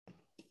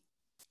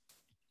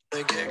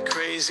Get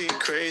crazy,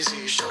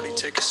 crazy. Shorty,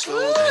 take it slow.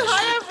 Woo,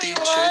 hi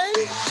everyone.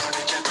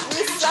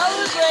 We're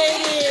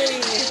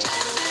celebrating.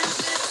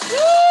 Woo!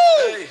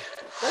 Hey,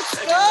 Let's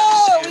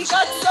go. We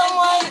got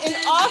someone in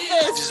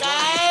office,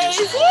 guys.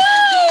 Woo!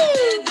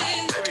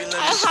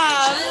 I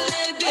have.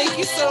 Thank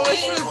you so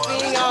much for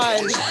being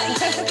on.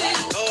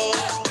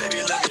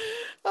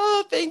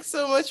 Oh, thanks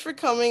so much for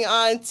coming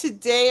on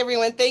today,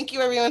 everyone. Thank you,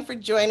 everyone, for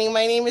joining.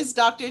 My name is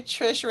Dr.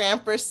 Trish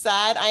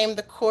Rampersad. I am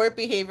the core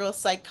behavioral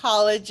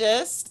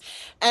psychologist,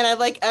 and I'd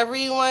like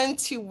everyone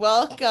to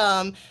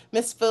welcome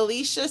Miss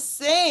Felicia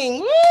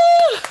Singh. Woo!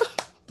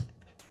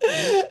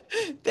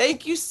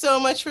 Thank you so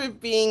much for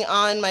being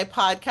on my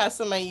podcast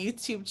on my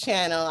YouTube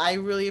channel. I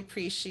really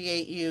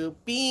appreciate you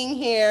being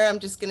here. I'm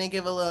just going to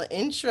give a little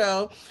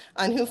intro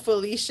on who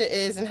Felicia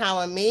is and how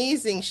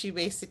amazing she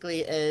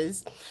basically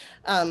is.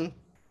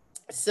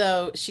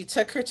 So she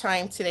took her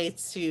time today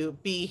to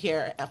be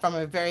here from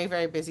a very,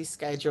 very busy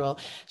schedule.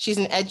 She's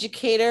an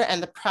educator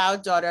and the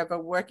proud daughter of a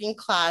working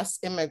class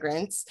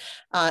immigrant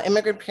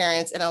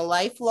parents, and a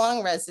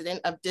lifelong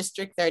resident of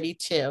District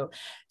 32.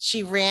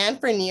 She ran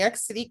for New York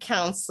City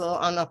Council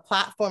on a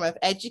platform of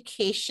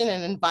education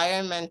and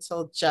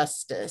environmental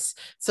justice,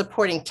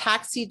 supporting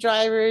taxi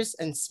drivers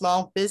and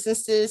small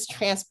businesses,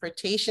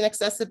 transportation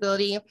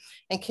accessibility,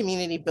 and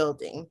community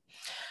building.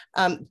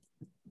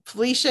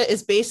 Felicia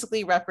is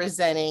basically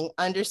representing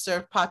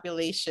underserved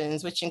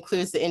populations, which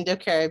includes the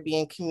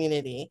Indo-Caribbean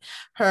community.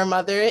 Her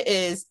mother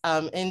is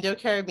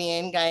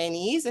Indo-Caribbean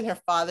Guyanese, and her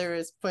father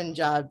is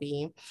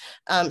Punjabi.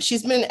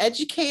 She's been an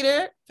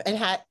educator and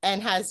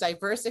has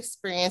diverse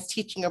experience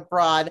teaching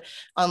abroad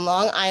on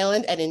Long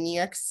Island and in New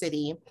York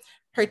City.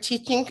 Her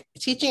teaching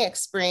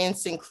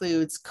experience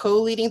includes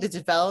co-leading the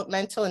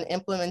developmental and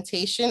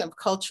implementation of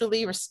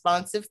culturally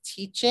responsive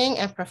teaching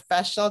and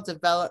professional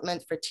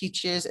development for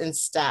teachers and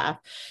staff.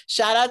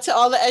 Shout out to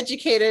all the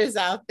educators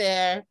out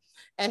there.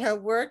 And her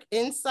work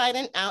inside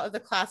and out of the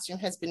classroom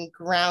has been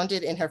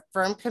grounded in her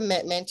firm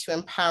commitment to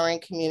empowering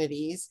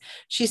communities.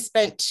 She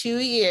spent 2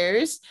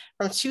 years,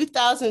 from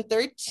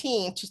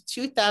 2013 to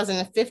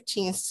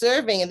 2015,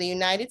 serving in the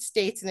United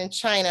States and in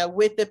China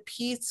with the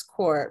Peace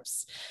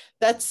Corps.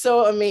 That's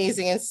so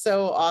amazing and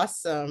so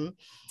awesome.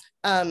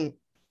 And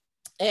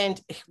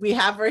we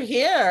have her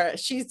here.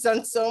 She's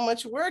done so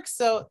much work.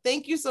 So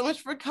thank you so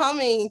much for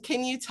coming.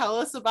 Can you tell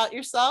us about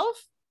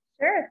yourself?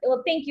 Sure.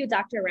 Well, thank you,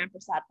 Dr.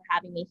 Rampersad, for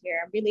having me here.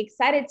 I'm really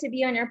excited to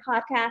be on your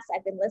podcast.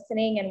 I've been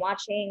listening and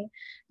watching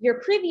your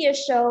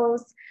previous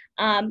shows,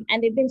 and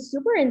they've been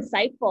super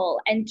insightful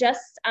and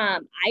just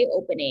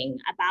eye-opening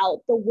about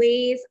the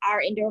ways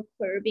our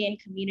Indo-Caribbean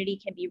community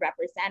can be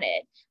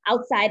represented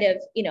outside of,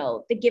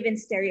 the given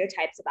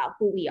stereotypes about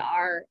who we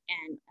are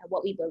and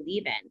what we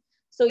believe in.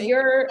 So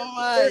your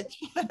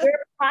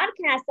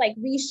podcast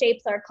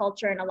reshapes our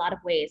consulture in a lot of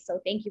ways. So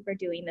thank you for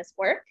doing this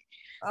work.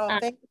 Oh,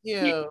 thank you.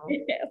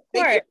 Thank you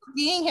for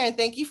being here, and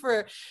thank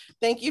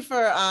you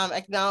for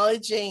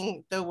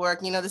acknowledging the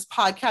work. This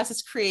podcast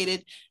is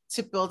created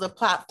to build a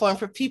platform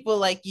for people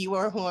like you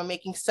who are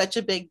making such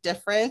a big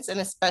difference,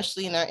 and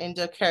especially in our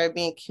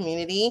Indo-Caribbean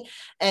community.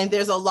 And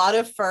there's a lot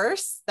of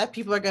firsts that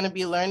people are going to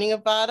be learning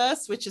about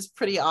us, which is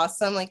pretty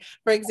awesome. Like,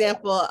 for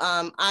example,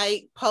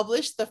 I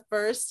published the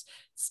first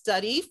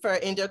study for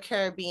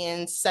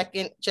Indo-Caribbean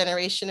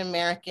second-generation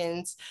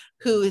Americans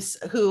who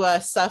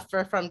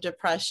suffer from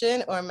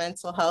depression or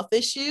mental health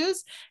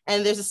issues.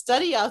 And there's a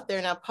study out there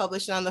now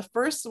published, and I'm the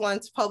first one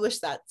to publish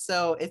that.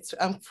 So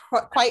I'm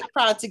quite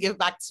proud to give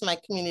back to my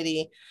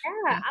community.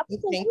 Yeah,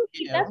 absolutely.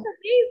 That's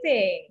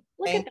amazing.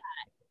 Look at that.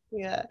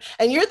 Yeah,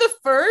 and you're the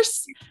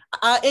first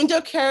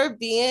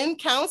Indo-Caribbean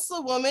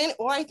councilwoman,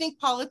 or I think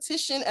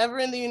politician, ever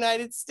in the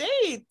United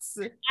States.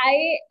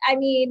 I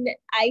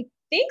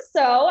think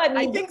so.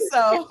 I think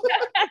so.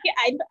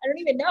 I don't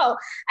even know.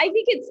 I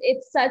think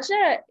it's such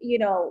a,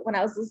 when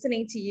I was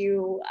listening to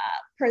you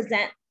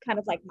present kind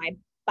of like my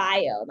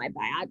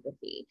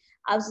biography,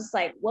 I was just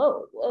like,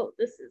 whoa,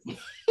 this is,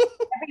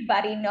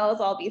 everybody knows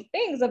all these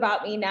things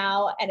about me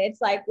now. And it's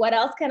like, what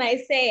else can I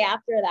say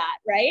after that,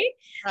 right?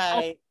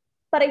 Right.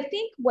 But I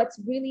think what's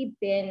really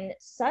been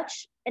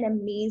such an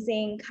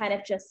amazing kind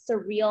of just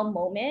surreal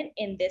moment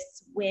in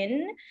this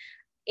win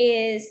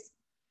is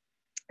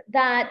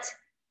that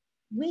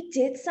we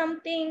did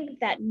something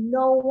that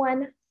no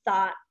one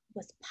thought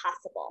was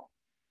possible.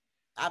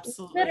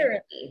 Absolutely.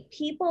 Literally,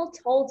 people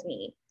told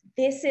me,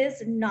 this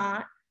is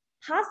not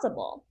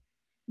possible.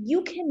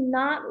 You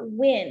cannot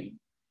win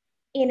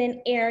in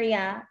an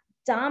area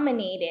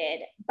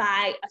dominated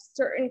by a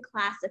certain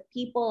class of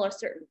people or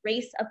certain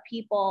race of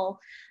people,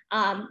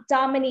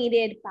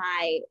 dominated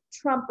by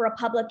Trump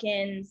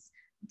Republicans,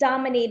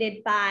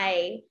 dominated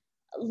by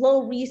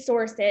low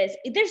resources.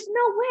 There's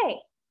no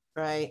way.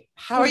 Right.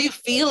 How are you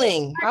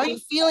feeling? How are you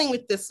feeling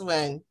with this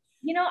win?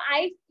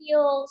 I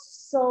feel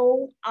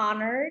so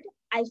honored.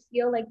 I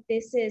feel like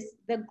this is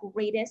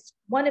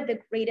one of the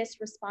greatest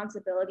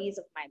responsibilities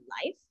of my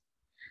life.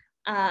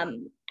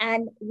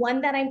 and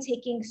one that I'm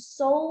taking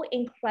so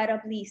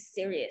incredibly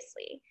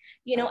seriously.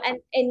 You know,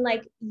 and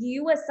like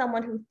you as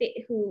someone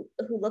who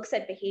looks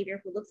at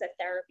behavior, who looks at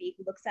therapy,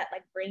 who looks at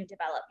like brain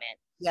development.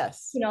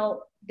 Yes. You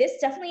know, this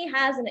definitely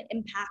has an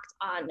impact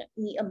on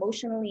me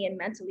emotionally and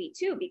mentally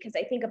too, because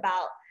I think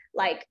about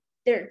like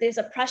there's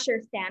a pressure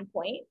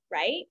standpoint,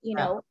 right? You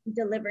know,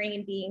 delivering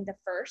and being the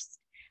first.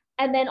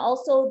 And then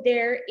also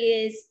there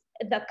is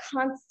the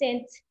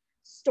constant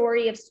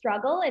story of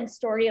struggle and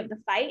story of the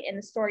fight and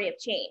the story of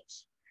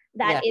change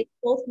that is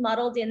both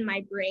muddled in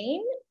my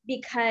brain,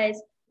 because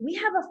we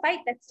have a fight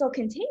that still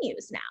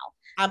continues now.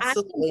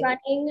 Absolutely. I'm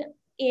running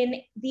in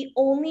the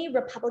only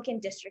Republican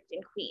district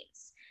in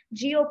Queens.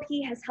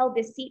 GOP has held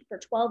this seat for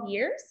 12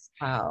 years.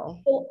 Wow.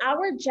 So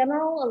our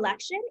general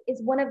election is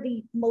one of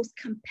the most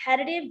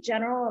competitive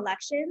general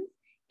elections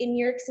in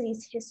New York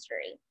City's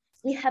history.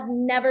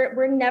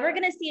 We're never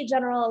going to see a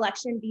general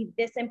election be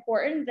this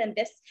important than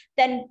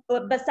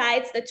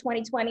besides the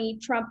 2020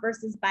 Trump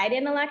versus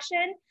Biden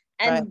election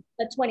and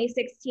the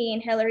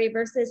 2016 Hillary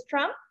versus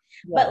Trump.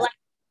 Yes. But like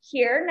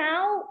here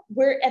now,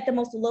 we're at the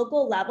most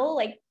local level,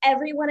 like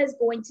everyone is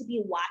going to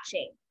be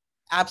watching.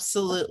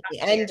 Absolutely.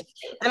 And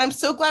I'm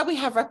so glad we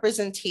have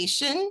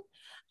representation,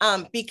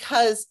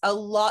 because a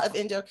lot of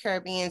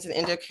Indo-Caribbeans and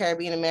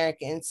Indo-Caribbean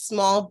Americans,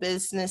 small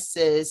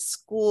businesses,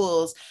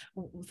 schools,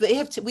 we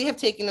have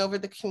taken over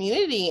the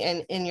community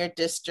in your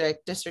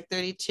district, District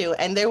 32,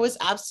 and there was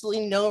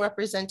absolutely no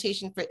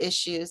representation for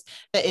issues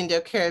that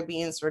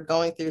Indo-Caribbeans were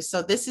going through.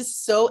 So this is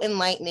so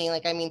enlightening.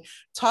 Like, I mean,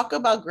 talk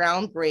about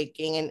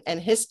groundbreaking and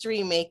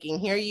history making.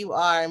 Here you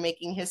are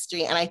making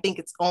history, and I think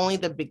it's only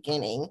the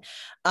beginning.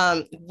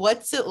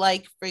 What's it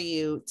like for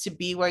you to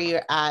be where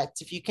you're at?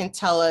 If you can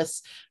tell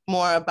us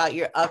more about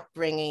your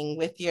upbringing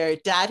with your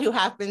dad, who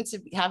happens to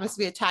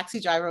be a taxi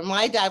driver.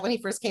 My dad, when he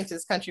first came to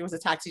this country, was a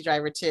taxi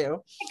driver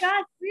too. Oh my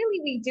God, really?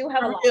 We do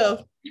have a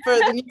lot. For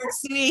the New York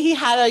City, he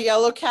had a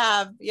yellow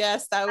cab.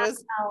 Yes, that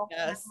was,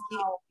 yes.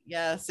 Wow.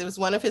 Yes, it was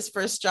one of his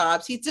first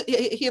jobs.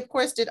 He of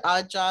course did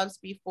odd jobs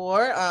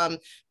before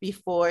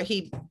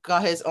he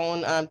got his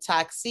own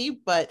taxi,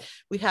 but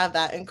we have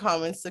that in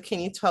common. So can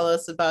you tell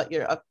us about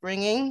your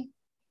upbringing?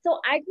 So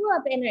I grew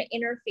up in an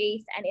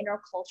interfaith and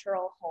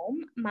intercultural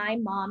home. My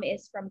mom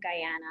is from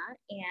Guyana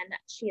and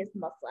she is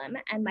Muslim,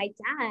 and my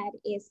dad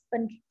is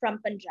from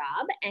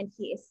Punjab and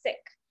he is Sikh.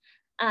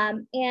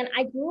 And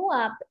I grew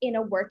up in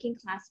a working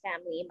class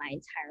family my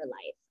entire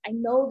life. I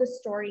know the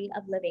story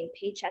of living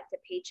paycheck to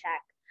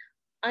paycheck,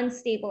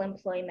 unstable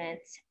employment,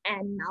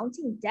 and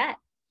mounting debt.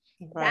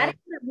 Right. That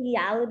is the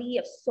reality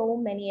of so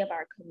many of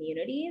our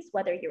communities,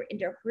 whether you're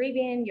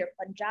Indo-Caribbean, you're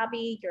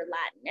Punjabi, you're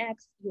Latinx,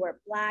 you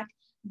are Black.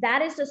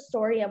 That is the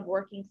story of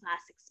working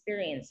class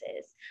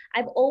experiences.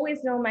 I've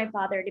always known my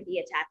father to be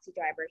a taxi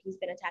driver. He's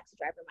been a taxi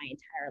driver my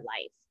entire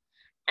life.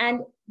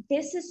 And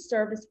this is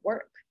service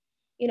work.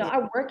 You know,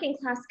 our working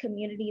class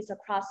communities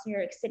across New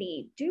York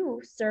City do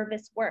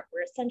service work.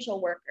 We're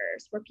essential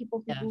workers. We're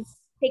people who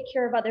take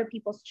care of other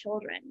people's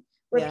children.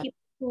 We're people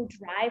who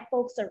drive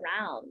folks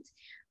around.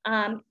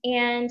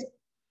 And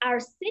our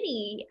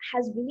city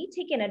has really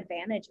taken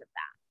advantage of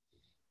that.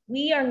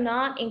 We are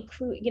not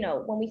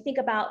when we think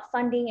about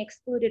funding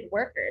excluded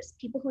workers,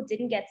 people who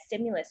didn't get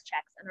stimulus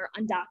checks and are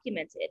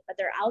undocumented, but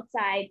they're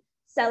outside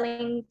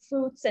selling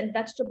fruits and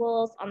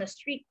vegetables on the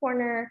street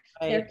corner.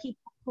 Right. There are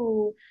people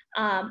who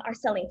are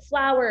selling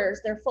flowers.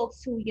 There are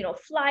folks who,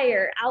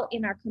 flyer out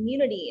in our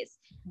communities.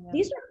 Yeah.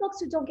 These are folks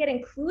who don't get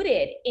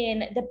included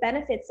in the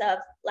benefits of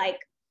like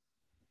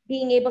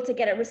being able to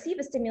receive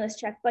a stimulus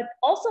check, but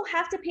also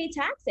have to pay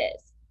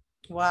taxes.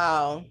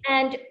 Wow.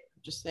 And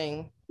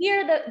interesting.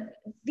 Here,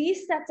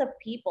 these sets of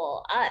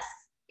people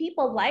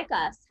like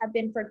us, have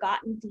been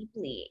forgotten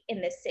deeply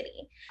in this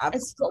city. Absolutely.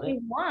 And so what we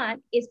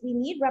want is we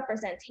need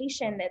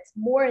representation that's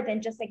more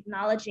than just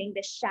acknowledging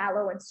this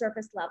shallow and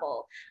surface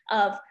level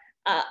of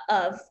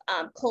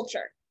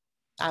culture.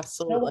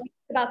 Absolutely. When we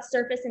think about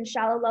surface and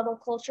shallow level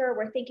culture,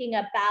 we're thinking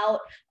about,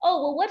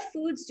 what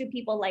foods do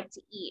people like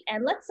to eat?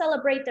 And let's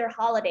celebrate their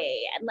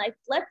holiday. And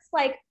let's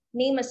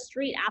name a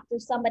street after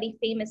somebody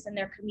famous in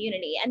their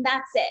community. And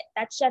that's it.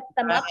 That shuts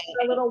them up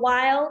for a little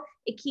while.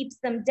 It keeps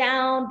them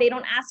down. They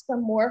don't ask for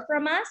more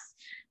from us.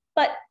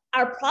 But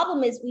our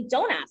problem is we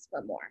don't ask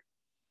for more.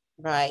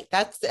 Right.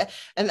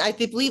 And I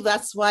believe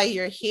that's why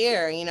you're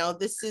here.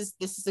 This is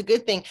a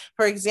good thing.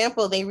 For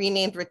example, they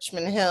renamed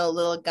Richmond Hill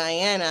Little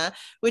Guyana,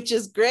 which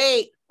is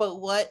great.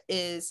 But what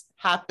is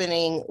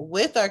happening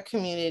with our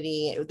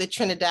community, the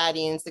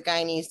Trinidadians, the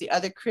Guyanese, the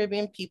other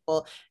Caribbean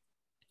people?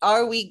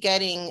 Are we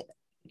getting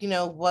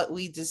what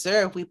we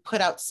deserve? We put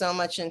out so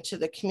much into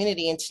the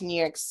community, into New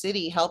York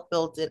City, help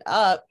build it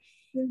up.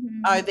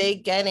 Mm-hmm. Are they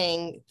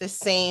getting the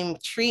same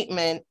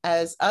treatment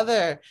as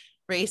other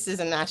races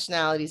and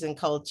nationalities and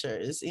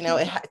cultures?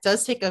 It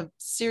does take a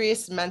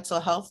serious mental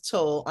health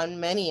toll on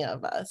many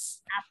of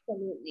us.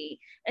 Absolutely.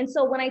 And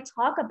so when I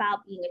talk about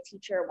being a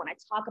teacher, when I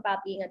talk about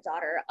being a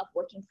daughter of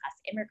working class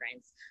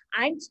immigrants,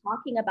 I'm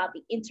talking about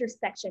the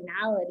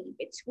intersectionality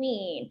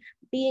between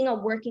being a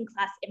working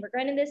class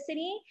immigrant in this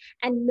city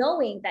and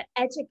knowing that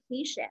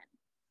education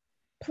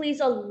plays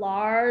a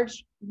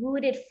large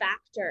rooted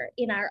factor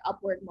in our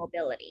upward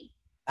mobility.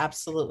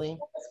 Absolutely.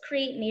 Let's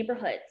create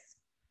neighborhoods.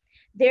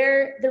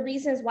 They're the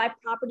reasons why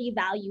property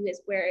value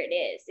is where it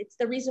is. It's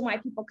the reason why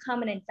people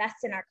come and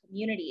invest in our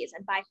communities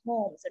and buy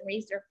homes and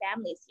raise their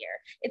families here.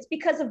 It's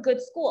because of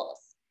good schools.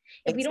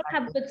 If we don't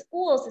have good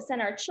schools to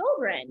send our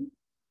children,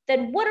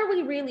 then what are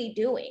we really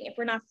doing if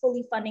we're not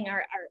fully funding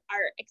our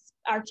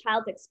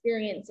child's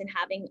experience in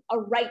having a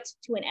right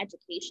to an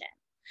education?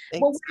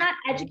 Well, we're not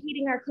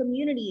educating our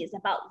communities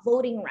about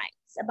voting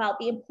rights, about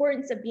the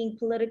importance of being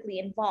politically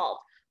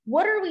involved.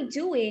 What are we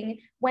doing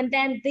when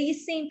then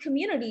these same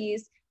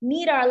communities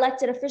need our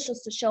elected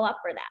officials to show up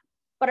for them,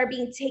 but are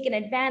being taken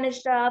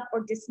advantage of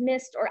or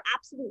dismissed or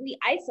absolutely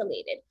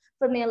isolated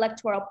from the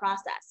electoral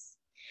process?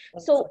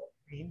 So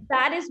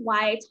that is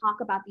why I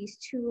talk about these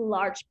two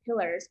large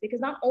pillars, because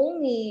not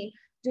only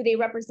do they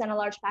represent a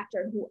large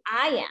factor in who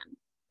I am,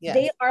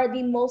 they are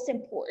the most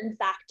important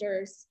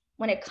factors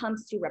when it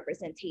comes to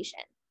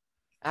representation.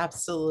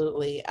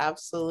 Absolutely,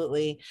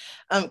 absolutely.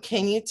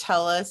 Can you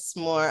tell us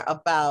more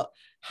about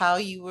how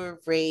you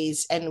were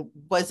raised, and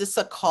was this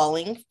a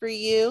calling for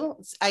you?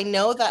 I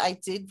know that I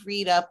did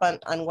read up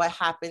on what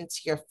happened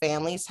to your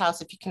family's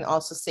house. If you can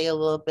also say a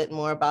little bit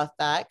more about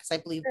that, because I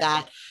believe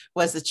that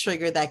was the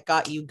trigger that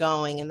got you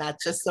going, and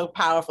that's just so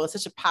powerful. It's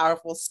such a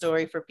powerful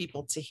story for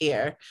people to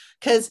hear,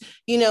 because,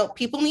 you know,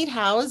 people need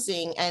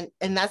housing, and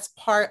that's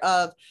part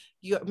of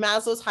your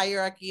Maslow's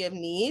hierarchy of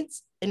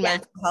needs in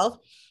mental health.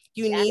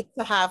 You need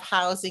to have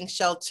housing,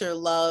 shelter,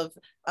 love,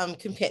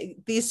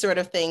 these sort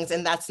of things,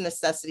 and that's a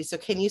necessity. So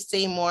can you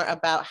say more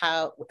about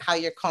how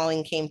your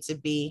calling came to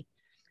be?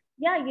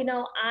 Yeah, you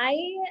know, I'm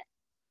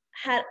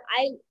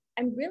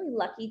really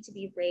lucky to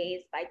be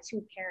raised by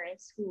two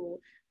parents who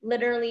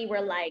literally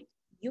were like,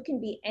 you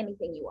can be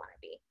anything you want to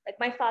be. Like,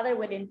 my father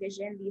would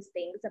envision these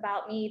things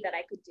about me that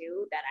I could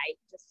do that I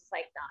just was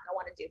like, no, I don't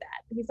want to do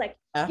that. He's like,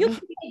 you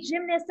can be a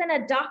gymnast and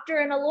a doctor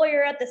and a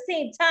lawyer at the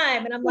same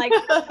time. And I'm like,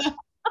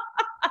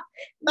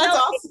 that's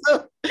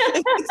awesome.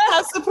 It's to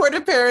have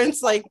supportive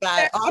parents like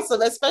that.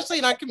 Awesome, especially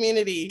in our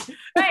community.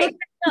 Right.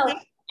 So,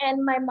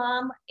 and my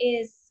mom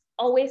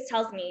always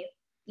tells me,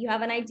 you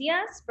have an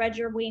idea, spread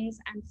your wings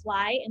and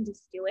fly and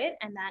just do it.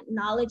 And that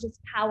knowledge is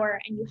power,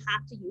 and you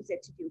have to use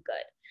it to do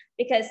good.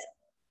 Because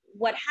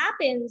what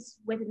happens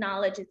with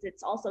knowledge is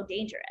it's also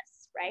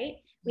dangerous, right?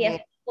 We have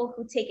people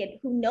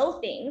who know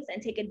things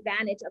and take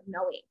advantage of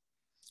knowing.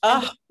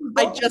 I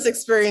just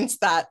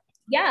experienced that.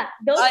 Yeah,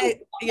 those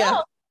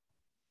know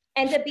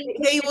end up being.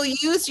 They will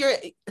use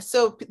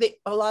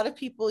a lot of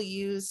people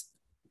use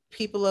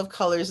people of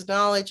color's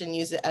knowledge and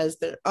use it as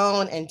their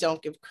own and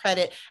don't give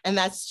credit. And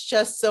that's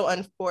just so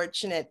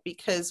unfortunate,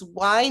 because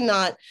why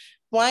not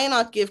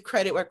give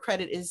credit where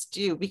credit is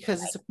due?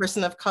 Because it's a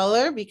person of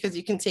color, because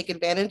you can take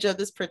advantage of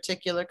this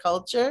particular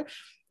culture.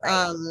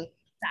 Exactly.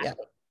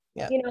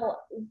 Yeah. You know,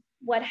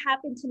 what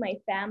happened to my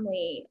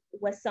family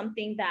was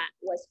something that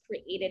was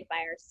created by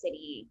our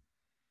city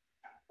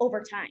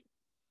over time.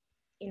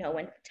 You know,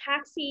 when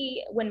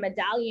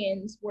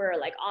medallions were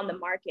like on the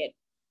market,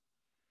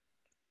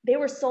 they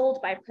were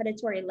sold by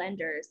predatory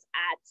lenders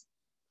at,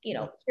 you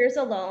know, here's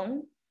a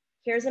loan,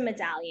 here's a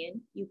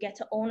medallion, you get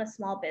to own a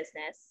small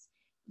business,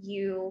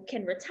 you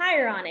can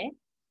retire on it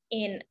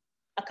in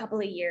a couple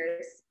of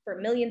years for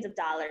millions of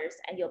dollars,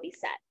 and you'll be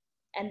set.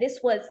 And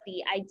this was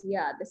the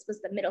idea, this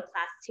was the middle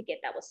class ticket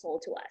that was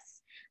sold to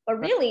us. But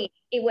really,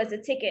 it was a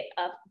ticket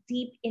of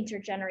deep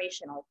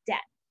intergenerational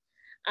debt.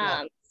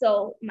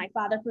 So my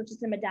father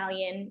purchased a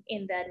medallion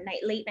in the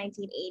late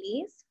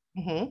 1980s.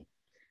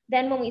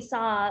 Then when we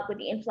saw with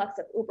the influx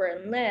of Uber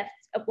and Lyft,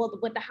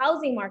 with the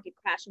housing market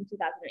crash in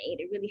 2008,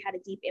 it really had a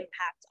deep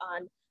impact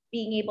on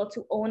being able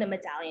to own a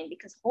medallion,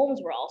 because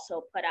homes were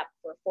also put up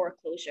for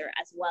foreclosure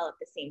as well at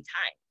the same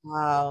time.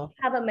 Wow.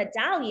 Have a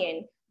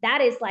medallion,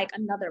 that is like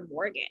another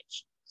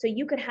mortgage. So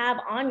you could have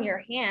on your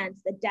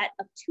hands the debt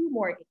of two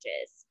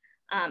mortgages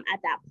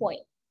at that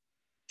point.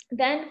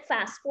 Then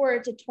fast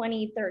forward to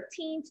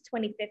 2013 to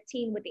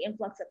 2015 with the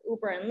influx of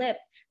Uber and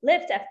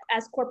Lyft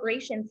as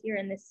corporations here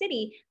in the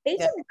city, they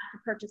didn't have to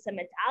purchase a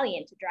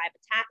medallion to drive a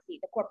taxi,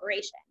 the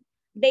corporation.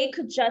 They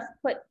could just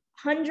put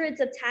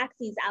hundreds of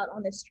taxis out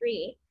on the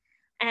street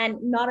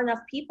and not enough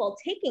people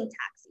taking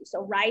taxis.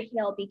 So ride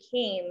hail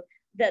became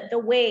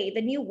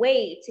the new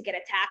way to get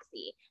a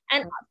taxi,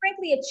 and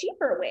frankly a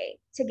cheaper way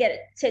to get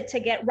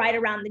right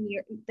around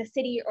the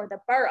city or the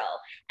borough.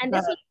 And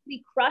this was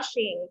really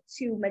crushing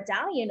to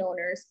medallion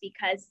owners,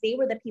 because they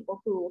were the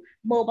people who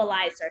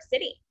mobilized our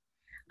city.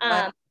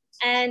 And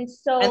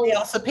they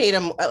also paid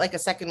them like a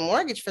second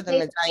mortgage for the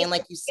medallion,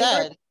 like you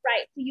said.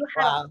 Right. So you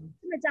have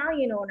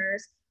medallion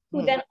owners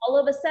who then all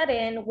of a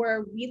sudden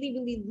were really,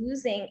 really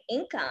losing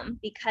income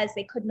because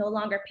they could no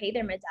longer pay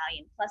their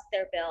medallion, plus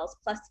their bills,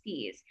 plus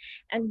fees.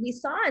 And we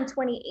saw in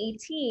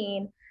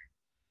 2018,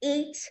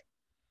 8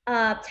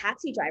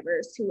 taxi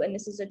drivers who, and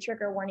this is a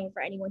trigger warning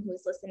for anyone who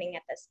is listening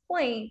at this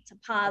point to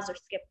pause or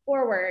skip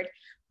forward,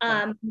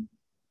 8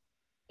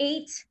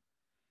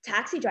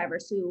 taxi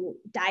drivers who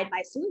died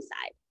by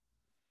suicide.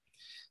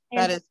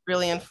 That is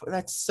really,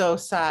 that's so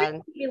sad.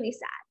 Really, really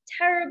sad.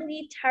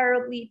 Terribly,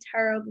 terribly,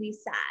 terribly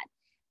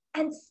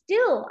sad. And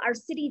still, our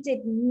city did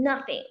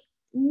nothing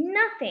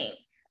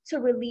to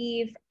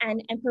relieve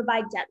and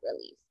provide debt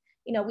relief.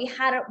 You know, we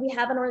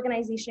have an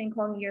organization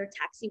called New York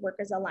Taxi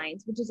Workers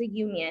Alliance, which is a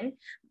union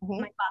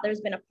my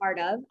father's been a part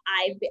of.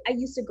 I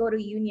used to go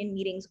to union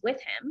meetings with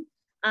him,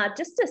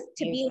 just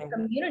to be in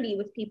community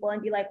with people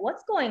and be like,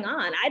 what's going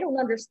on? I don't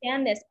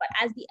understand this, but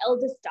as the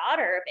eldest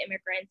daughter of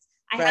immigrants,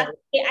 I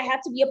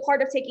have to be a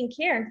part of taking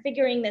care and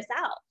figuring this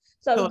out.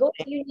 So I would go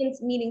to union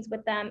meetings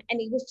with them,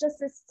 and it was just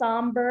this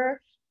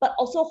somber but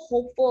also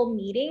hopeful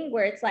meeting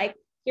where it's like,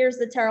 here's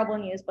the terrible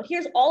news, but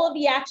here's all of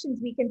the actions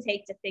we can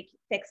take to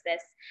fix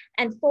this.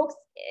 And folks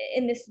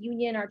in this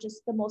union are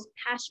just the most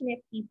passionate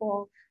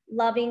people,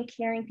 loving,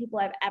 caring people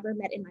I've ever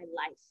met in my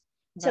life.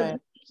 So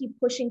keep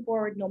pushing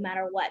forward no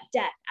matter what,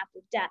 death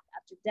after death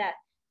after death,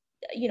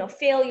 you know,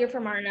 failure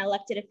from an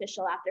elected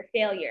official after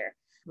failure.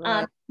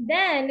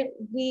 Then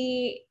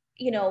we,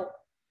 you know,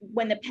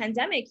 when the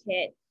pandemic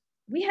hit,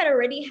 we had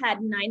already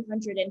had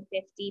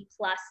 950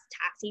 plus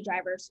taxi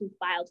drivers who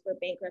filed for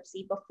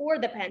bankruptcy before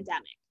the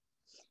pandemic.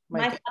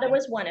 My father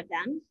was one of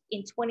them.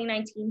 In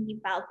 2019, he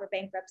filed for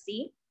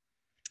bankruptcy.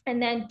 And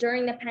then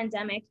during the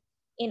pandemic,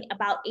 in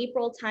about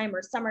April time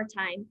or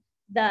summertime,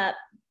 the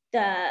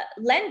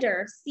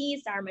lender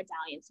seized our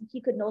medallion, so he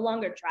could no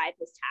longer drive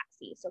his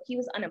taxi. So he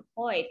was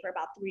unemployed for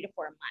about 3 to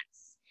 4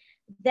 months.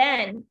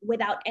 Then,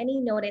 without any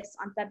notice,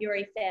 on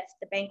February 5th,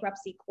 the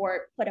bankruptcy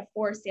court put a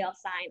for sale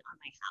sign on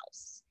my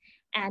house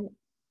and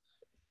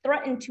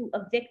threatened to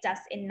evict us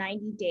in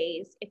 90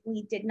 days if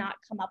we did not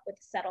come up with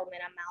a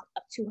settlement amount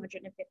of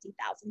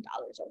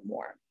 $250,000 or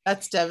more.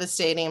 That's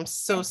devastating. I'm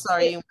so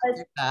sorry you went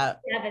through that.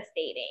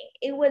 Devastating.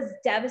 It was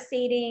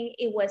devastating.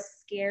 It was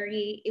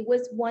scary. It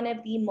was one of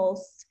the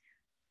most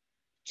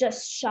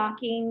just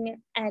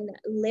shocking and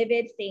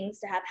livid things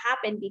to have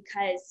happened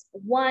because,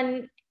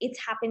 one, it's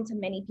happened to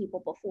many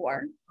people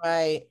before.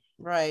 Right.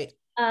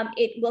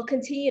 It will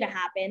continue to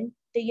happen.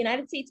 The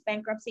United States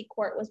Bankruptcy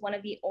Court was one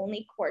of the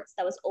only courts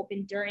that was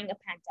open during a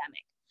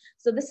pandemic.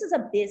 So this is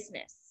a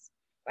business,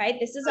 right?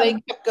 This is they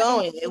kept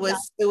going. It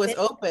was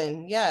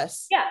open.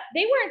 Yes. Yeah,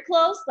 they weren't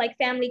closed. Like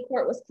family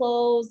court was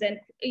closed, and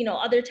you know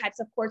other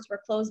types of courts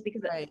were closed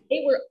because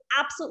they were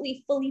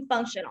absolutely fully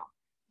functional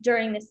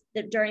during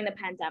the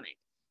pandemic.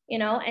 You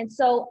know, and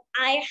so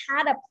I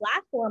had a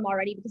platform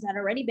already because I'd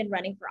already been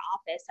running for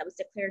office. I was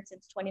declared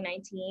since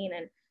 2019,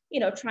 and you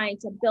know, trying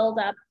to build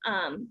up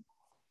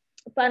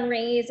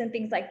fundraise and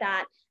things like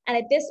that. And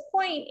at this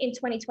point in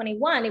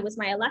 2021, it was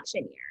my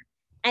election year.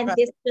 And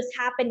this just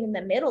happened in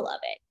the middle of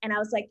it. And I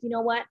was like, you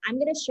know what? I'm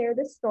going to share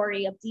this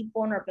story of deep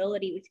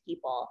vulnerability with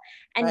people.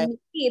 And maybe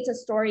it's a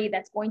story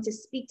that's going to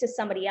speak to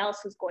somebody else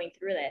who's going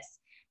through this.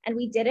 And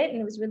we did it. And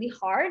it was really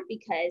hard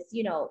because,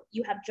 you know,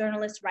 you have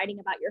journalists writing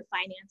about your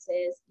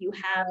finances. You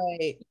have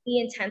the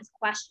intense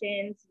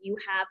questions. You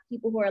have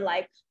people who are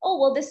like, oh,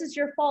 well, this is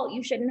your fault.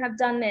 You shouldn't have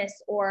done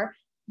this or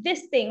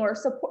this thing or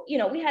support. You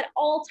know, we had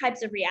all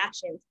types of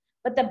reactions.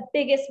 But the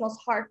biggest, most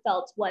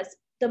heartfelt was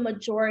the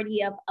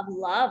majority of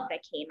love that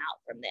came out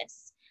from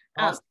this.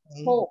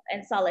 Hope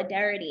and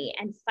solidarity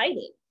and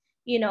fighting.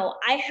 You know,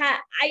 I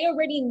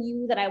already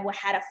knew that I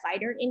had a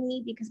fighter in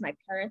me because my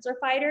parents are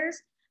fighters.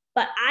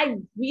 But I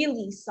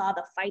really saw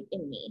the fight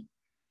in me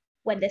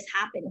when this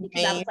happened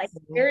because I was like,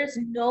 there is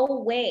no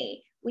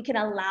way we can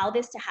allow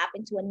this to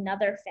happen to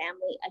another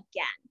family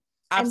again.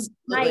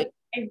 Absolutely.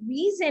 And my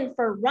reason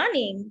for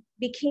running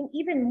became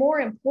even more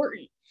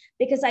important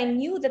because I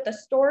knew that the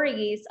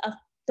stories of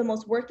the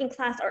most working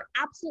class are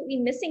absolutely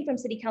missing from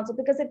city council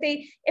because if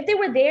they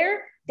were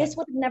there, this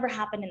would have never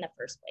happened in the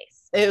first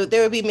place.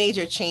 There would be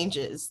major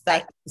changes.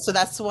 So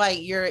that's why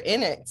you're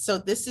in it. So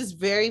this is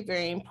very,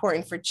 very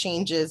important for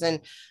changes.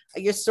 And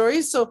your story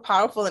is so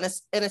powerful, and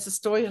it's a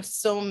story of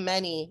so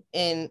many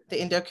in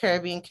the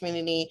Indo-Caribbean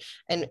community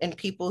and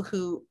people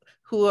who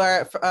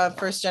are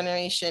first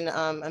generation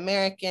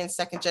Americans,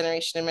 second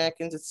generation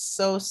Americans. It's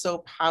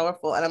so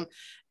powerful.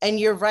 And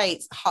you're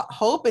right.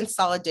 Hope and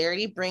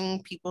solidarity,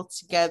 bringing people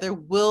together,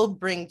 will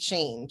bring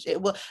change. It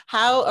will.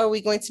 How are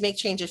we going to make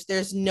change if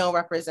there's no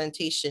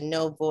representation,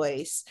 no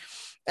voice?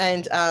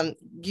 And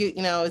you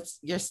know, it's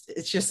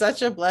just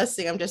such a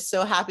blessing. I'm just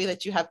so happy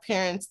that you have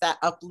parents that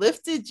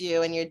uplifted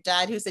you, and your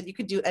dad who said you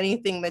could do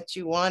anything that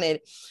you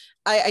wanted.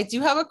 I do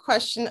have a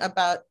question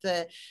about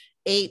the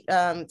 8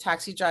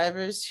 taxi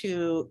drivers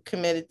who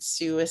committed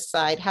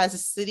suicide. Has the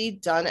city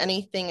done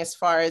anything as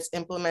far as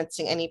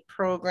implementing any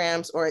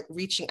programs or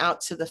reaching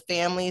out to the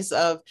families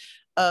of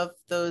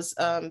those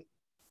 8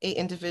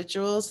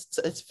 individuals?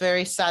 It's a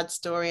very sad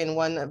story, and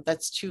one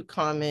that's too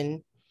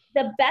common.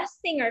 The best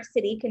thing our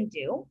city can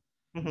do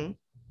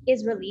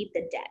is relieve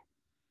the debt.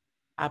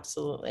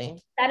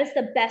 Absolutely. That is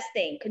the best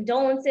thing.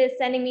 Condolences,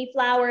 sending me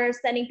flowers,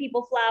 sending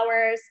people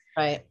flowers.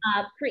 Right.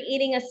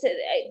 Creating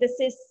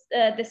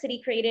the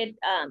city created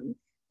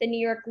the New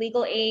York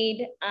legal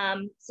aid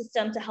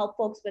system to help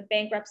folks with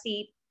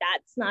bankruptcy.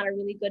 That's not a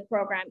really good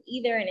program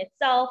either in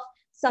itself.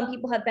 Some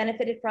people have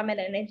benefited from it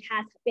and it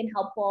has been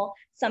helpful.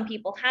 Some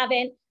people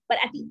haven't. But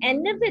at the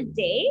end of the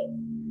day,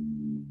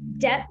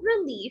 debt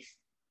relief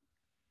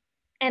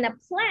and a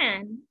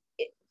plan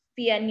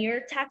via New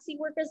York Taxi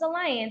Workers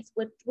Alliance,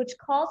 which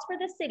calls for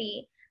the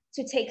city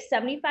to take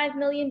 $75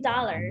 million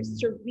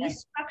to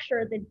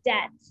restructure the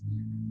debt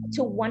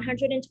to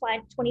 $125,000,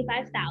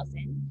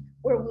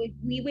 where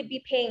we would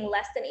be paying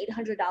less than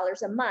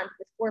 $800 a month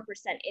with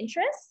 4%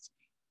 interest,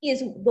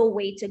 is the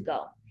way to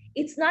go.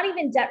 It's not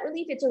even debt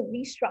relief, it's a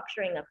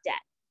restructuring of debt,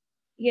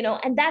 you know,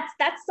 and that's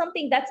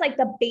something that's like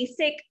the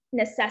basic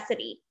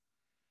necessity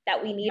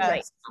that we need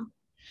right now.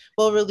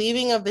 Well,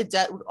 relieving of the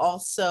debt would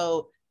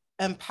also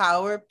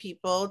empower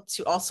people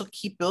to also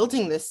keep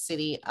building this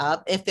city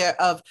up if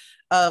they're of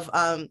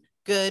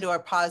good or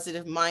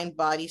positive mind,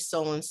 body,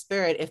 soul, and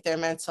spirit, if their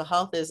mental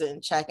health is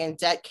in check. And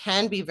debt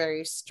can be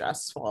very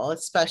stressful,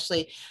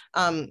 especially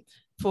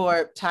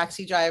for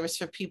taxi drivers,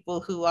 for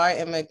people who are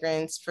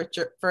immigrants, for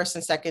first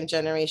and second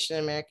generation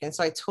Americans.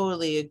 So I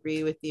totally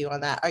agree with you on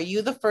that. Are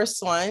you the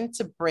first one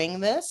to bring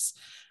this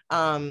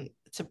to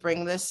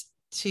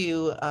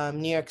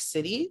New York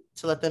City,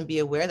 to let them be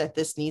aware that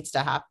this needs to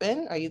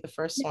happen? Are you the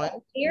first one?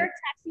 New York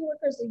Taxi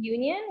Workers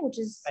Union, which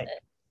is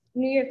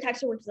New York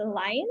Taxi Workers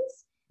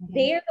Alliance,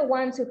 they are the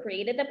ones who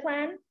created the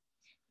plan.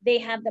 They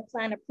have the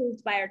plan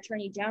approved by our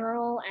Attorney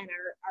General and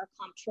our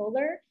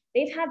comptroller.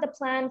 They've had the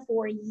plan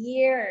for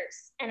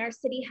years, and our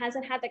city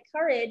hasn't had the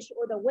courage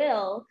or the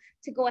will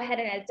to go ahead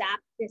and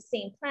adapt this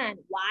same plan.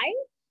 Why?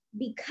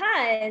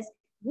 Because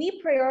we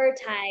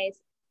prioritize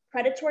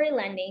predatory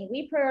lending.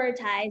 We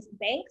prioritize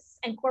banks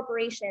and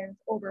corporations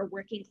over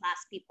working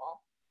class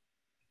people.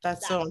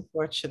 That's so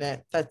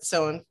unfortunate. That's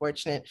so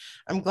unfortunate.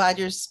 I'm glad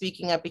you're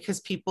speaking up, because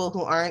people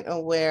who aren't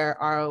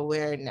aware are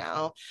aware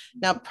now.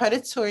 Now,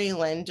 predatory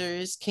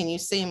lenders, can you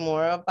say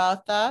more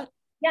about that?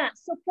 Yeah,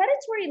 so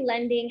predatory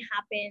lending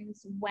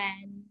happens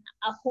when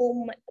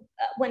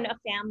when a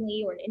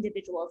family or an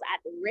individual is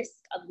at risk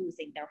of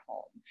losing their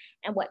home.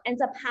 And what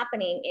ends up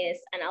happening is,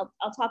 and I'll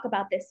talk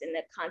about this in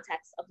the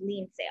context of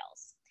lien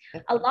sales.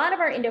 A lot of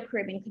our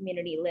Indo-Caribbean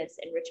community lives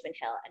in Richmond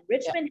Hill, and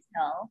Richmond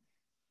Hill,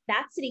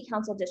 that city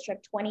council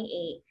district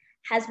 28,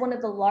 has one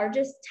of the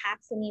largest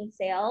tax lien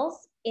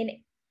sales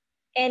in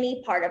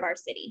any part of our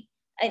city,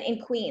 and in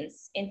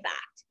Queens, in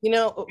fact. You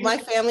know, my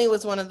family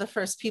was one of the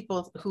first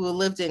people who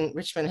lived in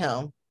Richmond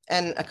Hill,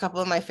 and a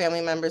couple of my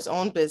family members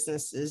own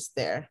businesses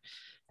there.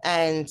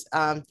 And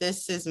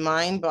this is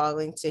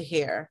mind-boggling to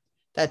hear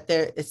that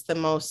it's the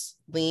most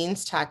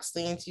liens, tax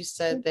liens, you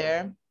said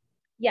there?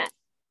 Yes.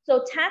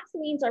 So tax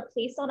liens are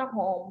placed on a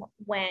home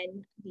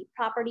when the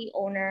property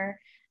owner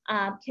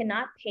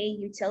cannot pay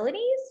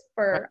utilities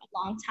for a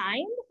long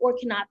time, or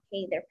cannot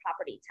pay their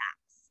property tax.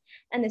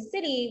 And the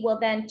city will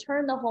then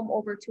turn the home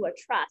over to a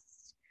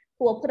trust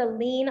who will put a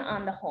lien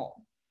on the home.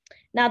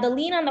 Now, the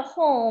lien on the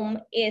home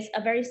is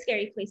a very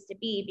scary place to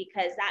be,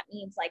 because that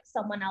means like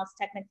someone else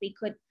technically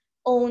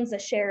owns a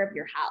share of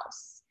your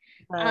house.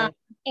 Right.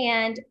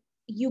 And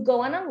you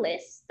go on a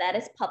list that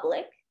is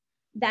public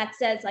that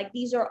says like,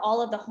 these are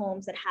all of the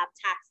homes that have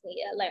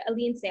like a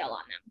lien sale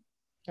on them.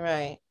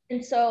 Right.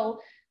 And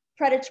so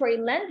predatory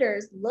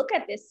lenders look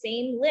at this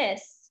same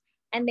list,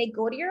 and they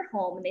go to your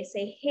home and they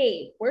say,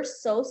 hey, we're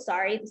so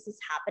sorry this is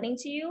happening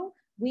to you.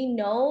 We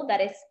know that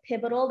it's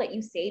pivotal that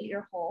you save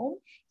your home.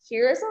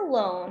 Here is a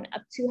loan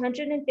of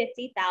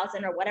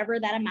 $250,000 or whatever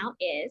that amount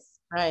is.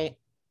 Right.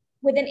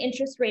 With an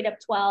interest rate of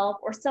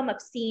 12 or some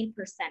obscene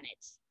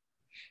percentage.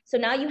 So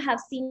now you have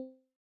seen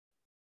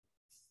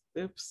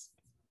Oops,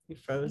 you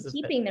froze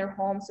keeping their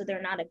home so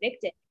they're not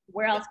evicted.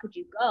 Where else could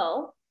you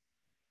go?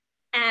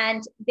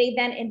 And they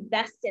then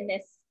invest in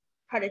this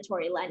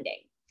predatory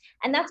lending.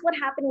 And that's what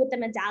happened with the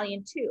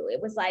medallion too.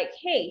 It was like,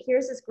 hey,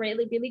 here's this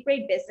really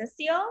great business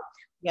deal.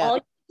 Yeah. All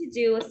you need to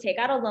do is take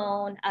out a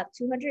loan of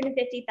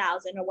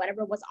 $250,000 or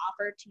whatever was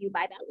offered to you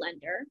by that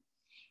lender.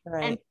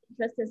 Right.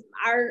 And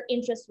our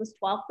interest was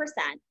 12%.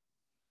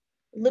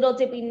 Little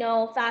did we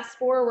know, fast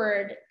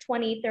forward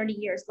 20, 30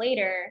 years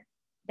later,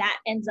 that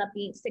ends up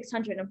being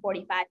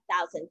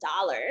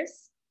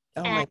 $645,000.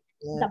 Oh and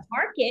the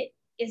market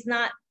is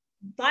not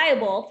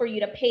viable for you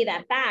to pay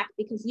that back,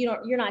 because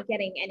you're not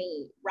getting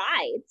any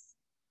rides.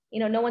 You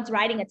know, no one's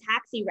riding a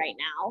taxi right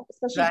now,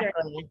 especially during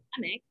the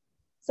pandemic.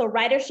 So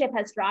ridership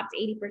has dropped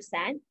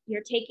 80%.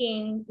 You're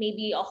taking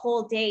maybe a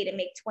whole day to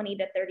make $20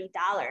 to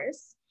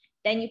 $30.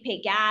 Then you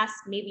pay gas,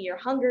 maybe you're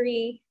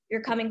hungry,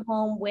 you're coming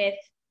home with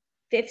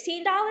 $15 in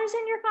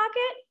your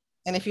pocket.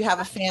 And if you have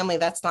a family,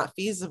 that's not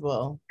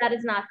feasible. That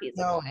is not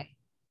feasible. No way.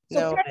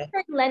 So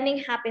predatory lending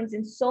happens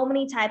in so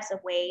many types of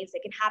ways.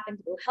 It can happen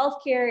through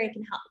healthcare. It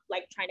can help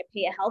like trying to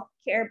pay a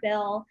healthcare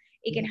bill.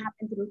 It can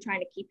happen through trying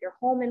to keep your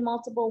home in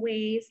multiple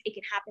ways. It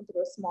can happen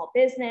through a small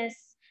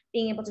business,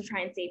 being able to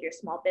try and save your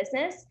small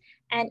business.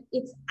 And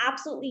it's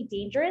absolutely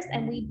dangerous.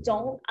 And we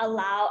don't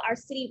allow, our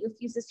city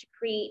refuses to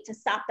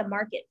stop the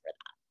market for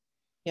that.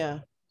 Yeah.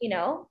 You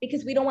know,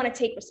 because we don't want to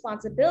take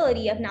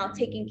responsibility of now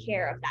taking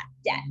care of that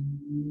debt.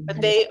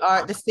 But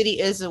the city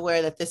is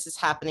aware that this is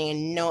happening,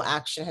 and no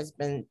action has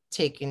been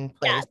taken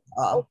place at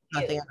all.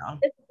 Nothing at all.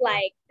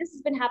 This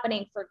has been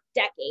happening for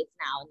decades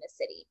now in the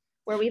city.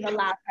 where we've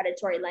allowed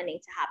predatory lending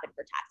to happen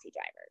for taxi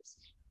drivers.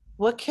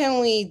 What can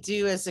we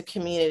do as a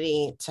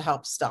community to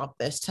help stop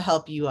this, to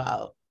help you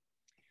out?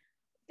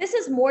 This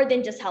is more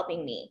than just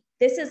helping me.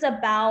 This is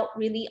about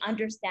really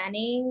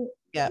understanding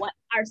what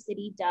our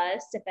city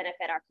does to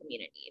benefit our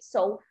community.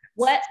 So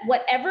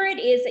whatever it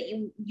is that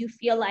you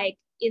feel like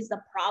is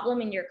the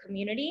problem in your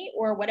community,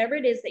 or whatever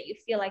it is that you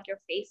feel like you're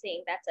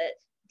facing that's a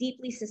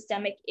deeply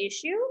systemic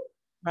issue,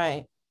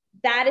 right?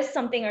 That is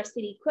something our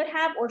city could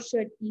have or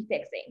should be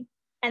fixing.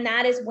 And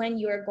that is when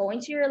you're going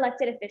to your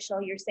elected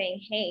official, you're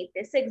saying, hey,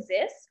 this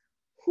exists.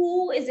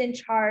 Who is in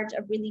charge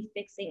of really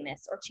fixing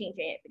this or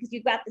changing it? Because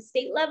you've got the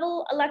state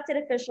level elected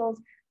officials,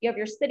 you have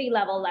your city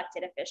level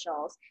elected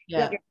officials, you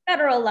have your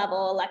federal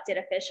level elected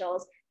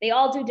officials. They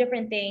all do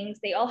different things.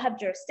 They all have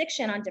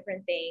jurisdiction on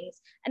different things,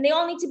 and they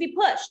all need to be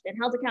pushed and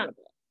held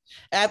accountable.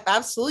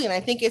 Absolutely. And I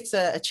think it's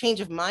a change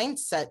of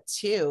mindset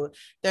too.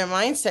 Their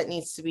mindset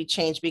needs to be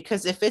changed,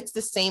 because if it's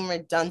the same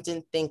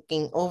redundant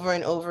thinking over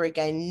and over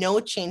again, no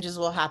changes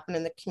will happen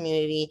in the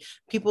community.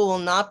 People will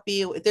not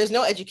be, there's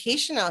no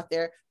education out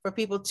there for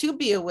people to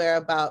be aware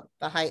about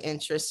the high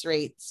interest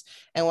rates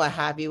and what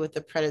have you with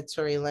the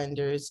predatory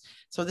lenders.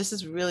 So this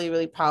is really,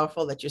 really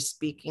powerful that you're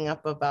speaking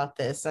up about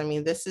this. I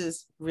mean, this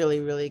is really,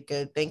 really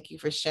good. Thank you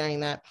for sharing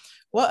that.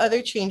 What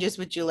other changes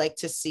would you like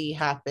to see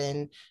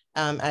happen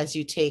as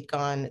you take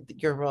on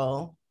your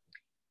role?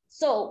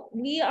 So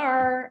we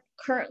are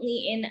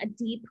currently in a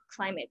deep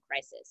climate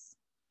crisis.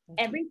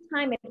 Every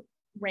time it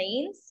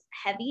rains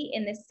heavy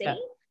in this city,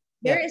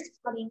 there is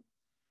flooding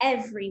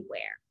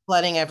everywhere.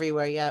 Flooding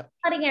everywhere,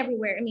 Flooding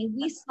everywhere. I mean,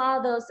 we saw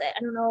those, I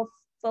don't know if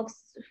folks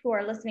who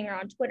are listening are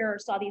on Twitter or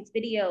saw these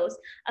videos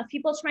of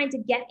people trying to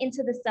get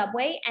into the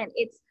subway, and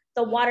it's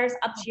the water's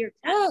up to your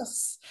chest.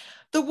 Yes,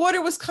 the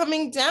water was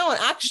coming down.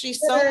 Actually,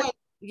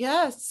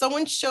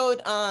 someone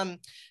showed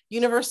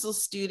Universal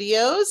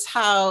Studios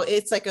how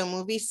it's like a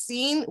movie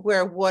scene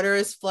where water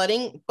is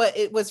flooding, but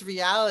it was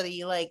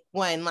reality like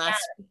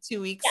last 2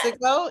 weeks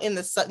ago in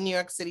the New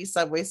York City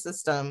subway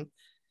system.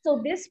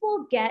 So this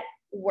will get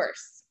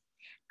worse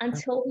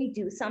until we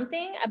do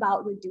something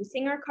about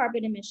reducing our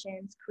carbon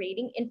emissions,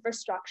 creating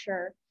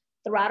infrastructure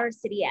throughout our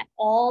city at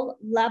all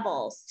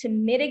levels to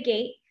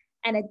mitigate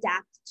and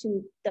adapt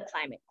to the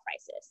climate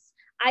crisis.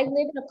 I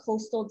live in a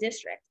coastal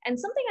district, and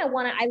something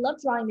I love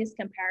drawing this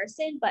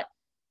comparison, but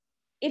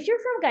if you're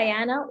from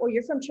Guyana, or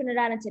you're from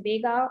Trinidad and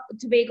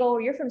Tobago,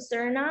 or you're from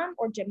Suriname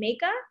or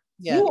Jamaica,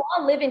 you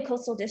all live in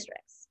coastal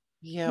districts.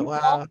 You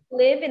all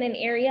live in an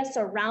area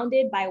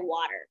surrounded by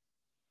water.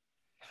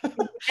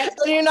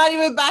 So you're not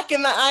even back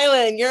in the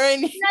island. You're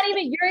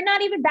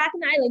not even back in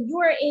the island. You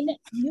are in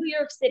New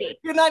York City.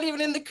 You're not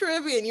even in the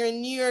Caribbean. You're in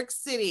New York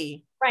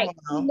City. Right.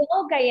 Wow. We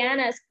know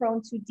Guyana is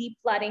prone to deep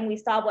flooding. We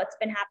saw what's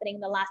been happening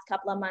in the last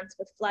couple of months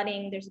with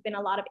flooding. There's been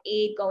a lot of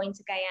aid going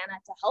to Guyana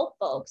to help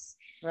folks.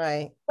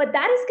 Right. But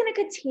that is going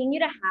to continue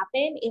to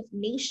happen if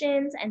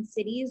nations and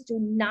cities do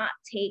not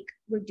take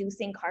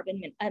reducing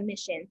carbon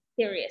emissions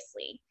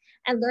seriously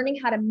and learning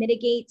how to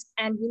mitigate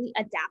and really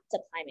adapt to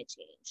climate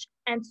change.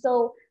 And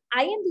so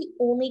I am the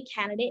only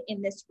candidate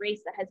in this race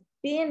that has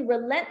been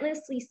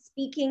relentlessly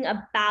speaking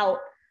about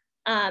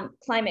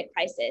climate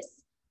crisis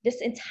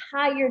this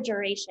entire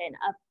duration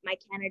of my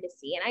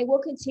candidacy. And I will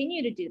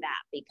continue to do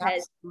that,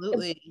 because if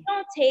we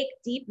don't take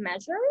deep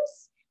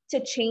measures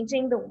to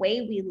changing the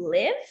way we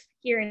live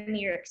here in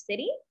New York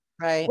City,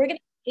 we're going to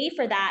pay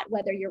for that,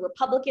 whether you're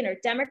Republican or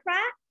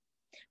Democrat,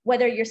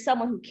 whether you're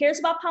someone who cares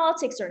about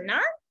politics or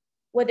not,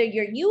 whether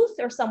you're youth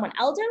or someone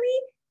elderly,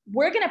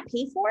 we're going to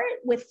pay for it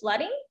with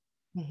flooding,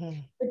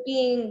 with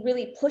being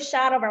really pushed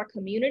out of our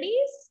communities,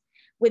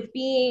 with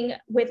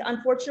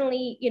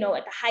unfortunately, at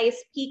the highest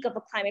peak of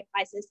a climate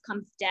crisis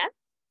comes death,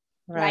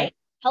 right?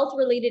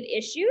 Health-related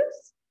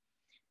issues.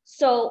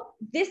 So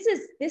this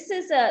is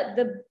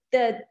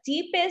the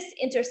deepest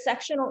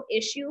intersectional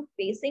issue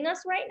facing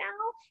us right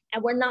now,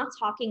 and we're not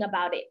talking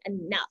about it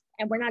enough,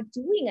 and we're not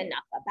doing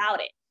enough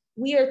about it.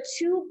 We are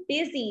too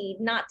busy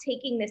not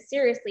taking this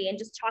seriously and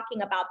just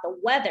talking about the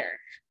weather.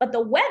 But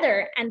the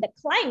weather and the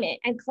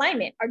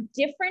climate are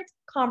different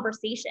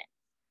conversations.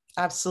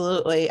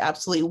 Absolutely.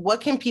 Absolutely.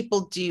 What can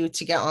people do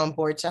to get on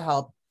board to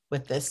help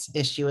with this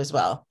issue as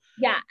well?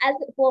 Yeah,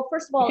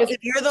 first of all, because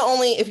if you're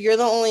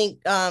the only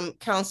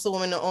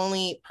councilwoman, the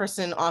only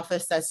person in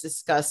office that's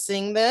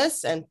discussing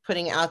this and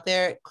putting it out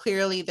there,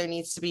 clearly there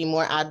needs to be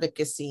more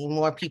advocacy,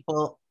 more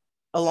people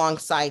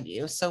alongside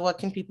you. So what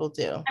can people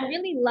do? I'm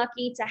really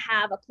lucky to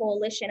have a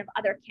coalition of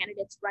other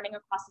candidates running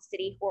across the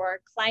city who are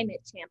climate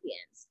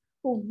champions,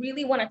 who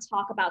really want to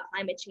talk about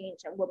climate change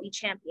and will be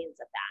champions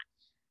of that.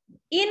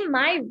 In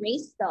my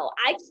race, though,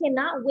 I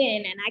cannot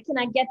win, and I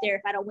cannot get there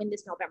if I don't win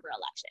this November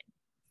election.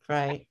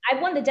 Right.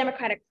 I won the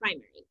Democratic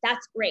primary.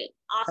 That's great.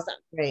 Awesome.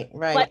 Great.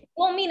 Right. But it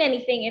won't mean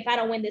anything if I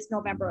don't win this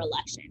November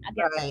election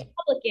against a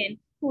Republican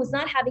who is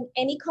not having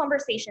any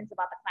conversations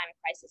about the climate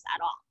crisis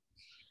at all.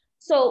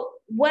 So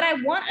what I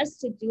want us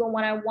to do, and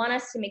what I want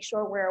us to make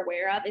sure we're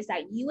aware of, is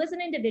that you as an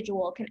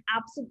individual can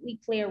absolutely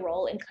play a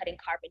role in cutting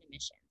carbon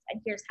emissions.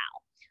 And here's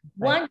how.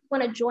 One, you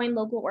want to join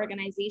local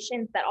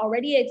organizations that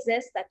already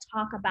exist that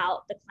talk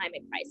about the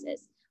climate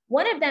crisis.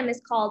 One of them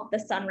is called the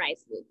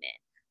Sunrise Movement.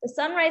 The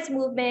Sunrise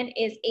Movement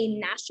is a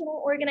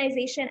national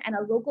organization and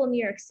a local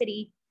New York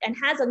City, and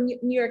has a New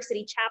York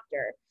City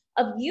chapter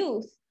of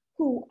youth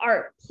who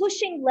are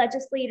pushing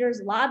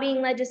legislators,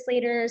 lobbying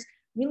legislators,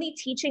 really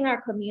teaching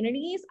our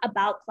communities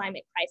about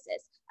climate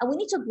crisis. And we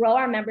need to grow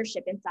our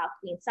membership in South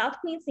Queens. South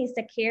Queens needs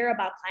to care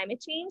about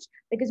climate change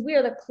because we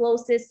are the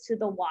closest to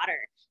the water.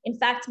 In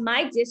fact,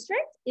 my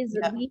district is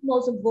the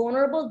most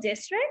vulnerable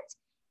district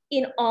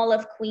in all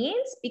of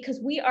Queens because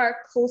we are a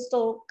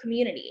coastal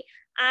community.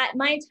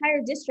 My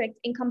entire district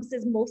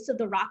encompasses most of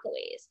the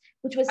Rockaways,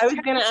 which was— I was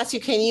going to ask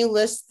you, can you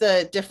list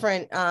the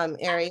different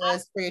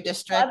areas for your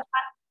district?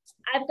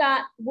 I've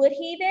got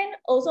Woodhaven,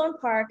 Ozone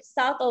Park,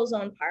 South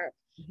Ozone Park,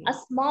 a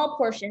small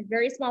portion,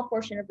 very small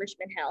portion of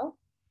Richmond Hill.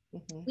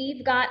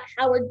 We've got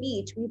Howard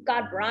Beach, we've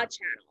got Broad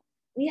Channel,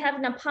 we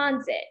have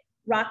Neponsit,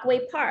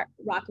 Rockaway Park,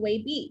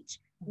 Rockaway Beach,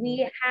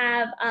 we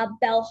have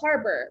Bell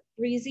Harbor,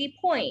 Breezy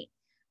Point.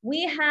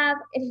 We have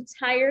an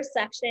entire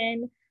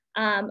section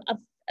of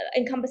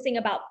encompassing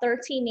about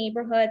 13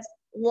 neighborhoods,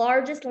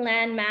 largest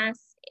landmass,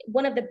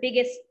 one of the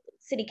biggest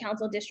city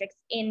council districts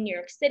in New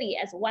York City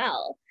as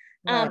well.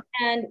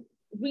 And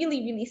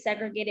really, really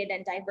segregated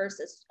and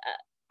diverse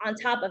on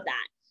top of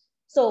that.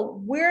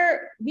 So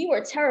we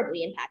were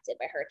terribly impacted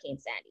by Hurricane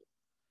Sandy.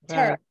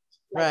 Terrible.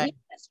 We had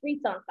the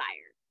streets on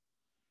fire.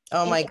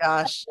 Oh my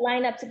gosh.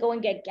 Line up to go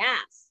and get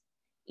gas,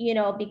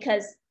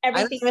 because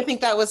everything— I don't even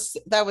think that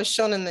was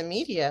shown in the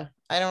media.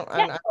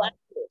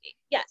 Absolutely.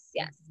 Yes.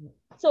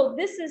 So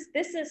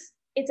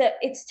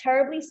it's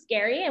terribly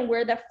scary, and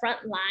we're the front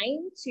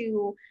line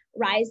to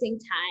rising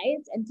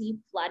tides and deep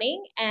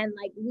flooding. And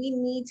we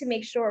need to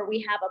make sure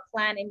we have a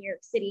plan in New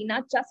York City,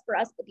 not just for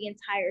us, but the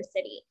entire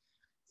city.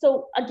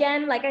 So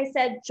again, like I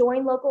said,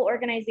 join local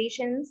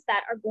organizations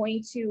that are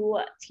going to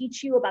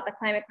teach you about the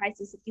climate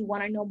crisis if you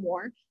want to know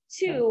more.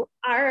 Two,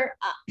 our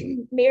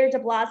Mayor de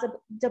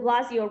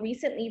Blasio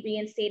recently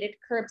reinstated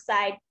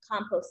curbside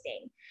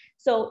composting.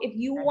 So if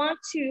you want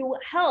to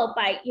help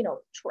by,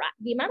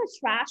 the amount of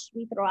trash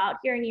we throw out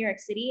here in New York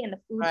City and the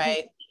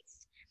food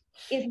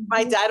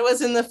my dad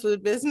was in the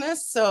food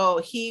business, so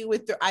he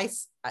with the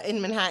ice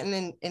in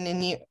Manhattan and in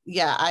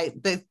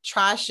the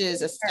trash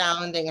is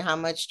astounding how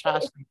much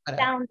trash we put out.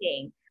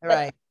 Astounding.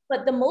 Right.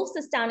 But the most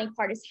astounding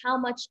part is how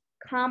much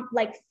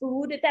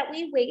food that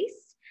we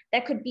waste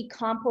that could be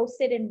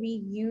composted and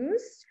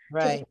reused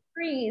to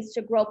trees,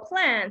 to grow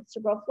plants,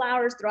 to grow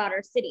flowers throughout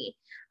our city.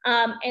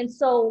 And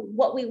so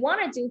what we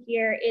want to do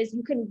here is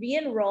you can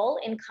re-enroll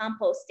in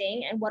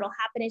composting, and what'll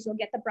happen is you'll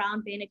get the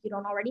brown bin if you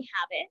don't already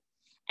have it.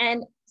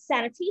 And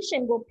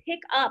sanitation will pick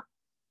up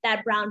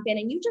that brown bin,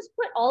 and you just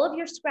put all of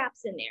your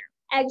scraps in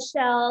there.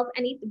 Eggshells,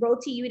 any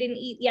roti you didn't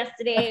eat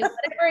yesterday,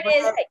 whatever it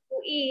is that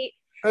you eat.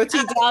 Roti,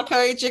 dal,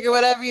 curry, chicken,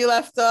 whatever you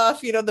left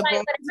off, the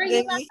whatever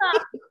you left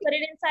off, you put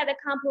it inside the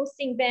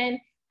composting bin,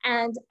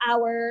 and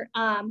our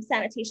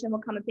sanitation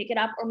will come and pick it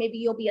up, or maybe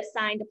you'll be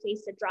assigned a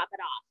place to drop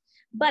it off.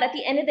 But at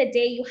the end of the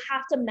day, you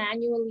have to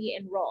manually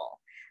enroll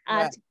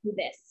to do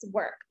this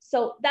work.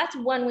 So that's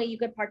one way you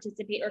could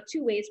participate, or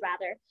two ways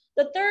rather.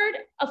 The third,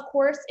 of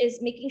course, is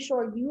making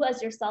sure you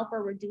as yourself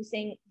are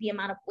reducing the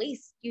amount of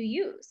waste you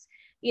use.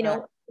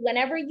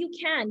 Whenever you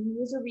can,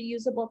 use a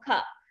reusable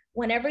cup.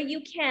 Whenever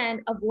you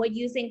can, avoid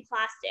using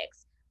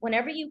plastics.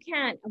 Whenever you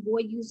can,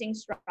 avoid using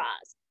straws.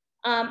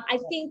 I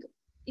think,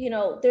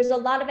 there's a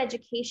lot of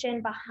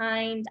education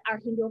behind our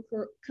Hindu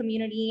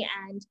community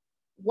and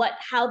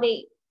how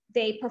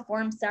they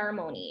perform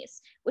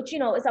ceremonies, which,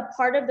 is a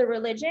part of the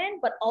religion,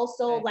 but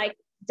also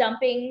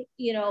dumping,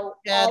 all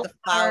the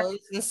flowers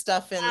and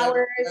stuff in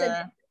flowers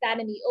and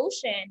that in the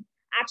ocean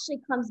actually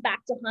comes back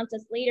to haunt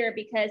us later,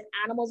 because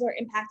animals are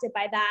impacted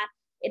by that.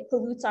 It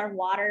pollutes our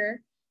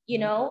water,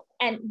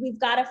 and we've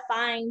got to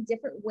find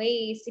different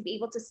ways to be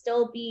able to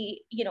still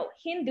be,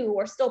 Hindu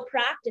or still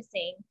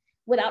practicing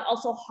without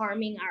also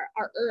harming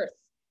our earth,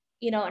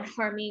 and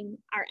harming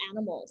our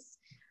animals.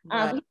 We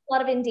have a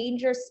lot of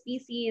endangered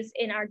species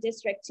in our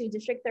district too.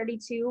 District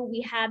 32,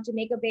 we have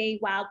Jamaica Bay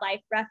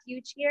Wildlife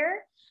Refuge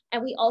here.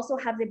 And we also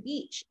have the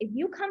beach. If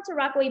you come to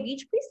Rockaway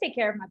Beach, please take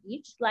care of my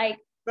beach. Pick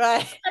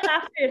up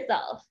after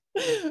yourself.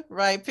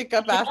 Pick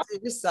up after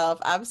yourself.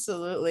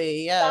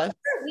 Absolutely, yeah.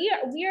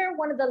 We are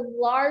one of the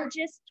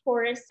largest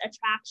tourist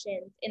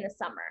attractions in the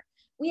summer.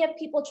 We have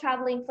people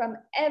traveling from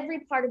every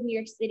part of New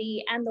York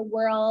City and the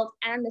world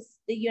and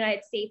the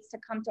United States to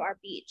come to our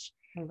beach.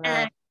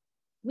 And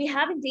we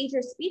have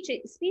endangered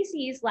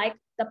species like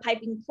the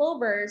piping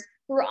plovers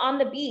who are on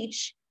the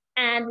beach.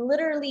 And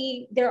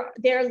literally, they're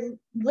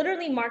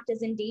literally marked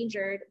as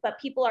endangered, but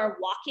people are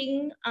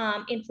walking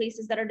in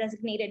places that are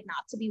designated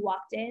not to be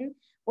walked in.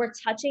 We're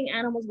touching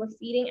animals, we're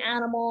feeding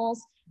animals,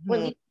 we're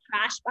leaving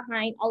trash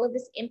behind. All of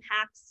this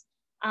impacts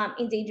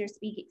endangered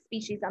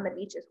species on the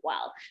beach as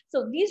well.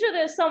 So these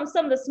are some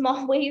of the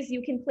small ways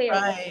you can play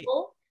a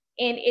role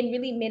in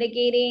really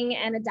mitigating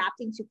and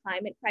adapting to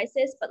climate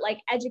crisis, but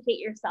educate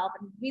yourself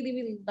and really,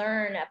 really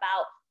learn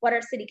about what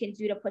our city can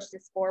do to push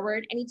this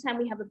forward. Anytime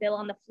we have a bill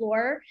on the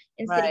floor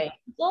in city Right.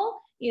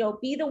 council, you know,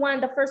 be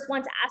the first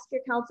one to ask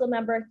your council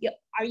member,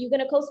 are you going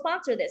to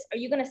co-sponsor this? Are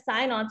you going to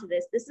sign on to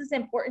this? This is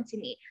important to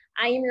me.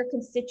 I am your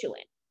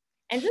constituent.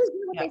 And just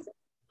do what they say.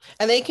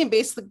 And they can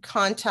basically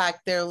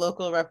contact their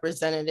local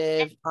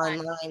representative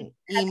online,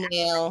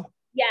 email.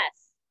 Yes.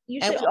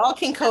 And we all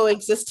can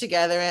coexist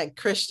together at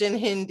Christian,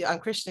 Hindu,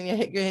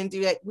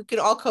 Hindu. We can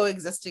all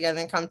coexist together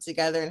and come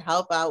together and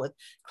help out with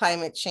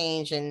climate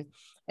change and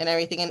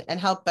everything, and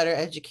help better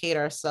educate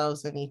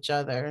ourselves and each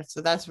other.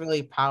 So that's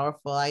really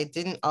powerful. I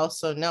didn't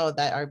also know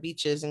that our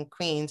beaches in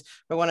Queens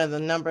were one of the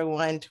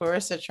 #1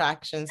 tourist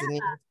attractions in New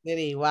York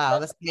City. Wow,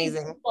 that's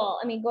amazing.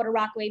 I mean, go to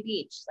Rockaway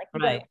Beach. Like, you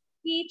go to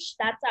Beach,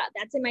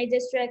 that's in my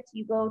district.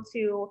 You go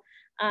to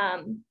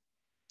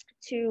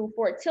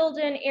Fort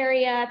Tilden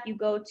area. If you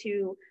go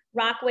to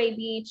Rockaway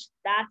Beach,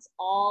 that's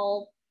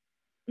all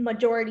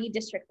majority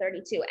District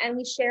 32. And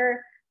we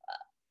share,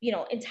 you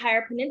know,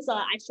 entire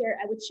peninsula. I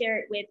would share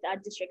it with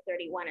District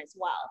 31 as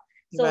well.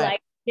 So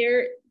like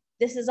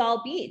this is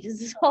all beach.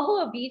 This is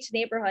all a beach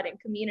neighborhood and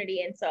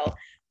community. And so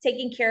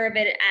taking care of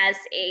it as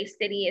a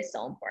city is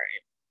so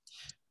important.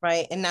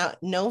 Right. And now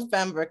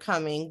November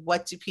coming,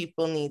 what do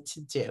people need to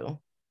do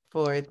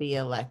for the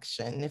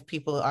election if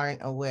people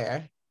aren't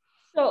aware?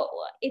 So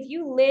if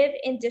you live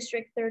in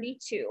District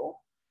 32,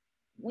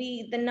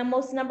 the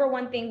most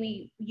 #1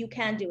 thing you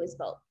can do is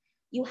vote.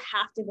 You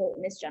have to vote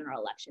in this general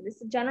election. This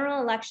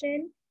general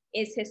election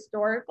is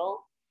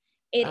historical.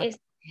 It is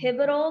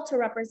pivotal to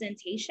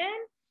representation.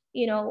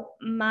 You know,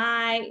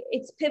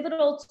 it's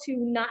pivotal to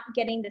not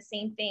getting the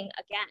same thing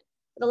again.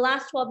 For the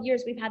last 12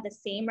 years, we've had the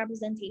same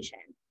representation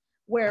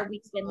where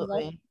we've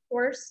been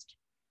forced.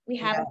 We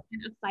haven't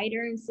had a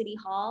fighter in City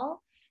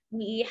Hall.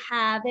 We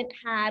haven't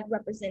had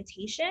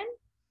representation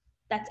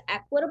that's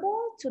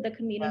equitable to the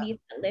communities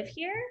that live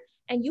here.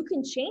 And you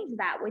can change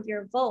that with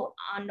your vote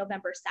on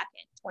November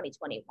 2nd,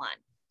 2021.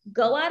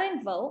 Go out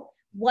and vote.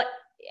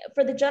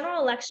 For the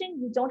general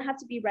election, you don't have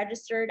to be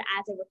registered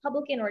as a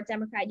Republican or a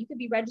Democrat. You could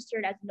be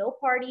registered as no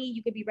party.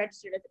 You could be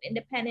registered as an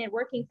independent,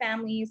 working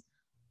families,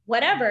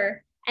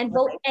 whatever, and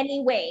vote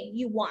any way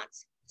you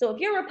want. So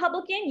if you're a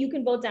Republican, you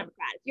can vote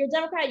Democrat. If you're a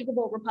Democrat, you can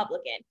vote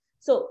Republican.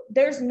 So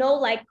there's no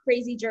like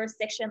crazy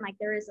jurisdiction like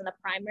there is in the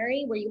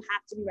primary where you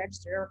have to be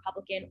registered a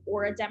Republican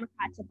or a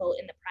Democrat to vote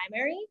in the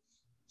primary.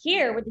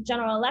 Here with the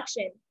general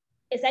election,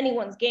 it's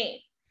anyone's game.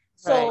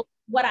 So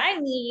what I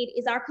need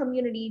is our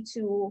community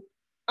to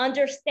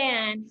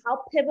understand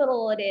how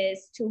pivotal it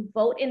is to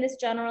vote in this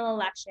general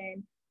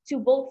election, to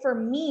vote for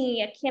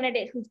me, a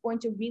candidate who's going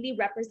to really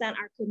represent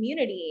our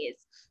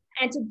communities,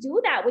 and to do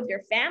that with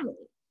your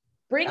family.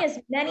 Bring as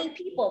many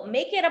people,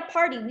 make it a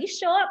party. We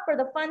show up for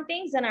the fun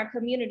things in our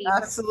community.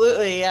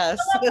 Absolutely, yes.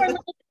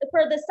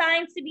 For the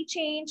signs to be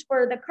changed,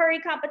 for the curry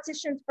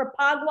competitions, for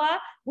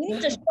Pagua, we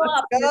need to show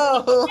up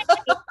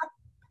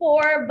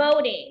for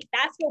voting.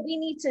 That's what we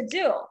need to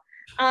do.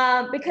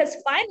 Because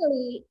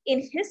finally,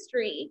 in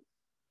history,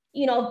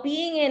 you know,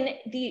 being in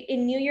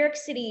New York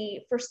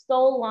City for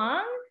so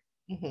long,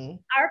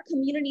 our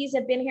communities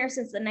have been here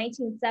since the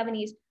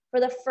 1970s. For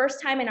the first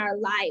time in our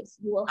lives,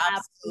 you will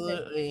have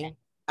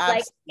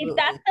like, if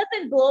that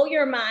doesn't blow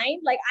your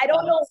mind, like, I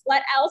don't know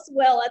what else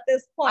will at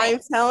this point. I'm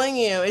telling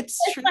you, it's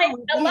true. Like,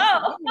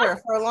 hello.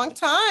 For a long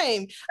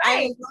time. I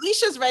mean,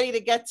 Felicia's ready to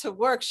get to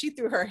work. She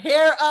threw her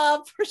hair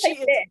up. She's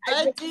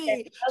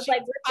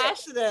like,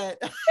 passionate.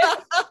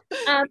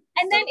 And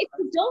then if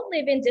you don't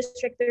live in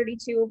District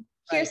 32,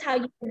 here's how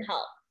you can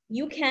help.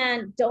 You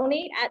can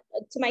donate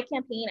to my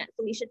campaign at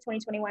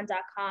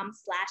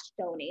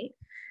Felicia2021.com/donate.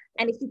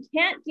 And if you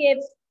can't give,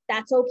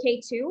 that's okay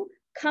too.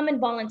 Come and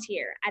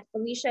volunteer at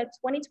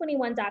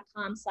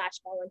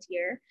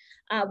Felicia2021.com/volunteer.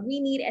 We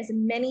need as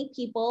many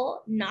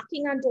people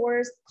knocking on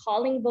doors,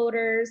 calling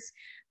voters,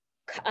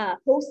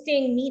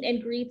 hosting meet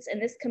and greets in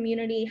this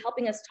community,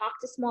 helping us talk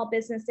to small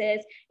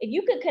businesses. If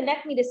you could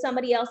connect me to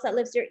somebody else that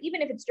lives there,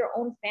 even if it's your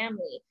own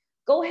family,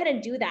 go ahead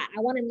and do that. I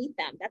want to meet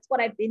them. That's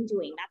what I've been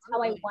doing. That's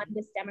how I won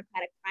this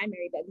Democratic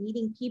primary, but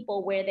meeting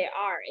people where they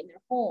are, in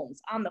their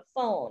homes, on the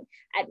phone,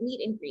 at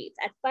meet and greets,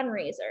 at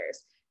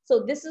fundraisers. So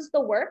this is the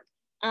work.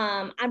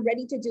 I'm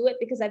ready to do it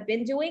because I've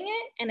been doing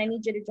it, and I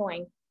need you to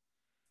join.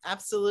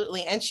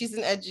 Absolutely. And she's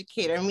an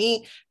educator.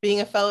 Me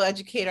being a fellow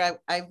educator,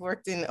 I've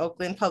worked in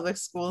Oakland public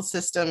school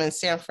system in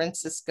San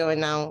Francisco, and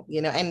now,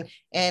 you know, and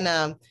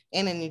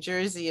in New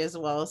Jersey as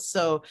well.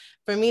 So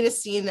for me to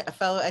see a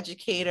fellow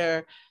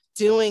educator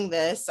doing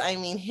this, I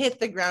mean, hit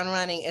the ground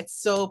running, it's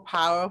so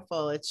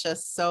powerful. It's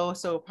just so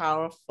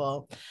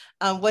powerful.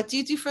 What do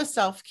you do for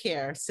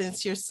self-care,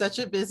 since you're such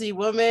a busy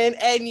woman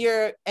and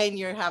you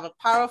have a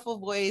powerful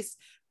voice?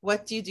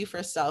 What do you do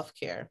for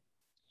self-care?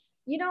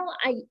 You know,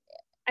 I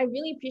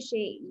really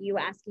appreciate you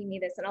asking me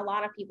this, and a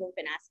lot of people have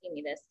been asking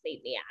me this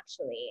lately,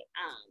 actually.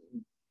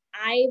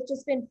 I've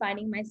just been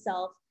finding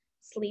myself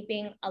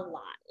sleeping a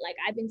lot. Like,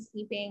 I've been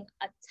sleeping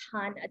a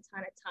ton.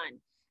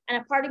 And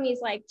a part of me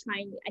is like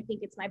I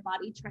think it's my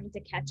body trying to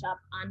catch up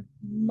on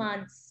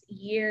months,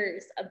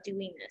 years of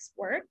doing this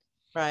work.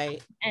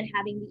 Right. and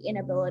having the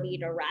inability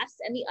to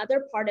rest. And the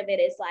other part of it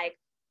is like,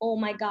 oh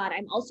my God,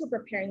 I'm also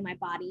preparing my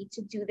body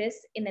to do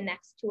this in the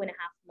next 2.5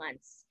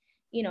 months.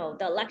 You know,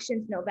 the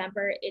election's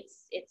November,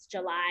 it's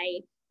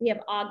July. We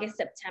have August,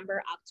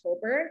 September,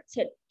 October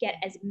to get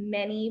as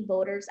many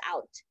voters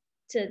out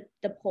to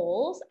the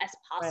polls as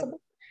possible.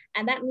 Right.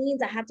 And that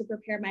means I have to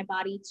prepare my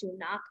body to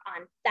knock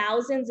on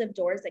thousands of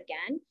doors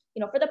again. You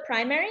know, for the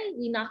primary,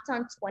 we knocked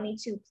on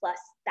 22,000+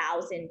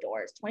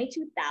 doors,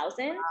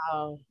 22,000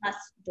 wow. plus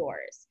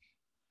doors.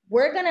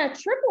 We're gonna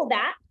triple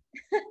that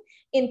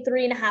in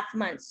 3.5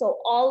 months. So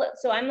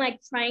I'm like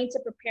trying to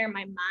prepare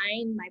my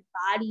mind, my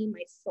body,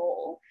 my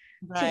soul,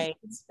 right,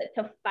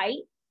 to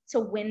fight to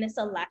win this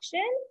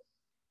election.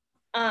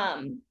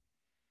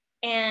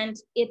 And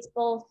it's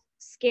both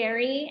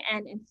scary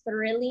and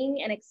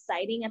thrilling and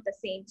exciting at the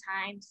same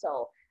time.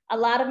 So a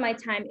lot of my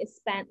time is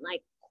spent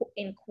like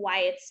in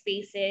quiet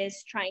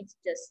spaces, trying to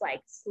just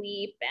like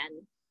sleep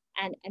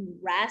and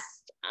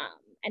rest,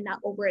 and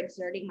not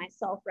overexerting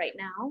myself right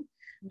now.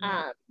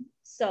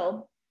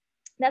 So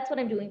that's what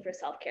I'm doing for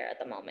self-care at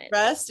the moment.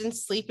 Rest and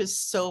sleep is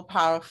so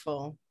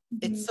powerful.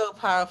 It's so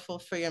powerful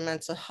for your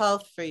mental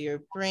health, for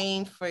your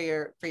brain, for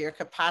your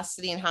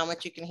capacity and how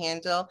much you can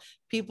handle.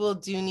 People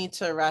do need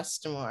to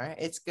rest more.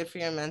 It's good for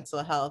your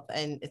mental health,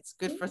 and it's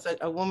good for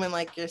a woman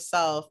like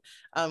yourself,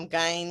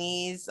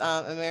 Guyanese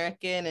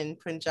American and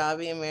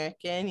Punjabi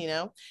American. You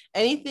know,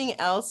 anything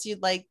else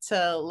you'd like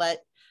to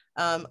let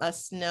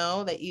us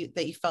know that you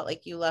felt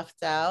like you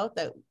left out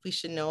that we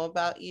should know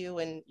about you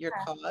and your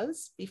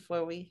cause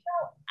before we?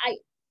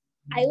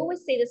 I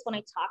always say this when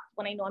I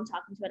know I'm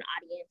talking to an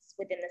audience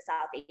within the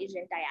South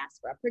Asian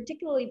diaspora,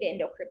 particularly the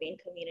Indo-Caribbean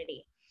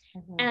community.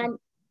 And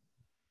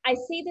I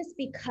say this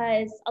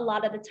because a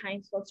lot of the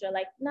times folks are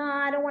like,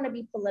 nah, I don't want to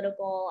be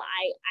political.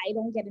 I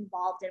don't get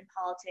involved in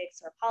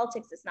politics, or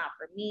politics is not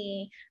for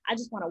me. I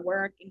just want to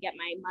work and get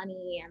my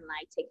money and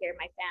like take care of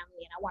my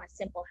family, and I want a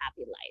simple,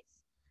 happy life.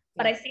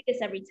 But I say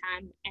this every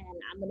time,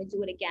 and I'm going to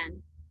do it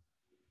again.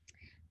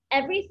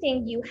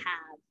 Everything you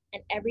have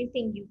and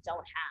everything you don't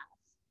have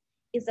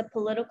is a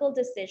political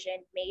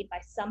decision made by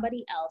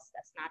somebody else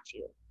that's not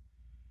you.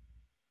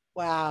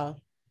 Wow.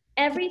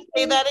 Everything.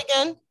 Say that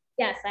again?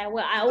 Yes, I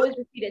will. I always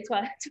repeat it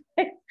twice.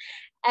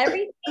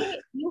 Everything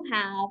you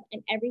have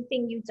and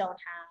everything you don't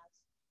have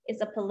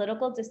is a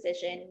political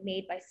decision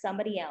made by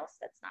somebody else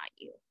that's not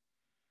you.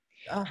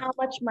 How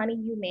much money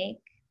you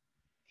make,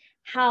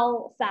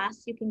 how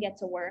fast you can get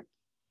to work,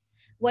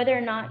 whether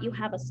or not you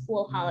have a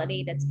school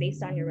holiday that's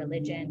based on your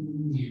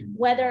religion,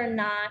 whether or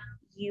not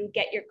you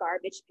get your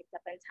garbage picked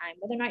up in time,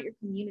 whether or not your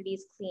community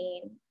is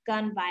clean,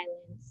 gun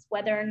violence,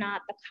 whether or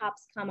not the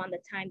cops come on the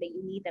time that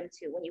you need them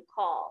to when you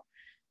call.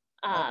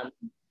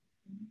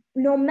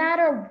 No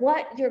matter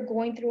what you're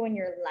going through in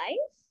your life,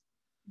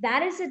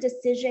 that is a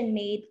decision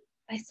made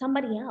by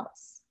somebody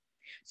else.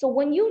 So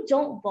when you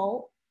don't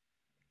vote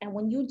and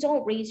when you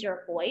don't raise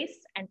your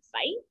voice and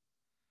fight,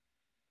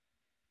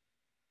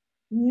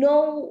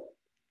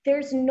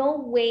 there's no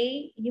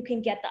way you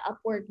can get the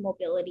upward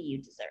mobility you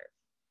deserve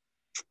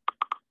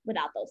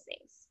without those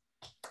things.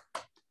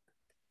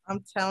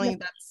 I'm telling you,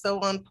 that's so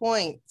on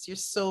point. You're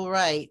so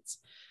right.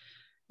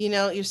 You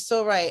know, you're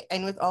so right.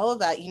 And with all of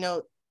that, you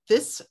know,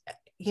 this,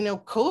 you know,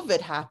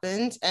 COVID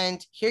happened,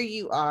 and here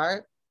you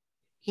are,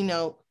 you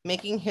know,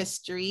 making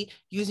history,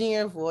 using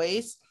your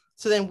voice,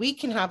 so then we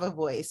can have a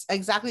voice.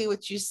 Exactly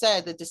what you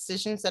said, the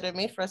decisions that are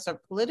made for us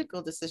are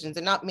political decisions.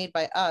 They're not made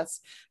by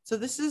us. So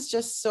this is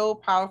just so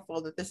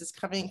powerful that this is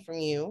coming from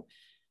you,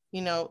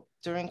 you know,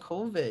 during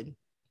COVID.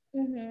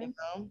 You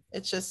know,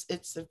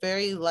 it's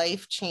very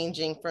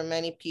life-changing for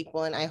many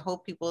people. And I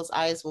hope people's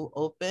eyes will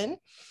open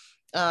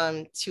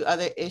to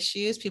other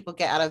issues. People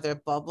get out of their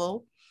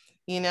bubble,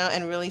 you know,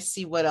 and really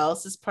see what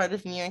else is part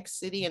of New York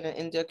City and an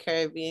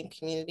Indo-Caribbean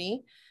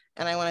community.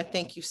 And I want to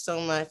thank you so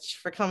much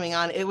for coming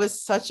on. It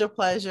was such a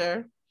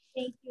pleasure.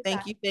 Thank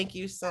you. Thank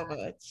you so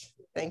much.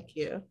 Thank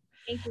you.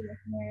 Thank you,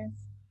 listeners.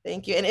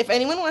 Thank you. And if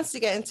anyone wants to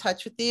get in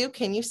touch with you,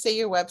 can you say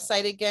your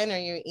website again or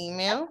your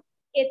email?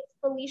 It's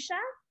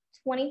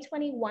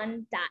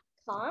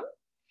Felicia2021.com.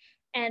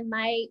 And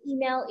my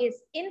email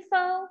is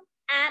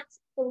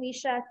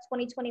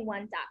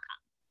info@Felicia2021.com.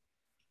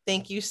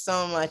 Thank you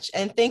so much.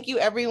 And thank you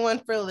everyone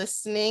for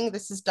listening.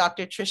 This is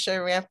Dr. Trisha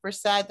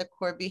Rampersad, the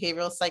core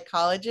behavioral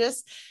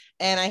psychologist.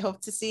 And I hope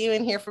to see you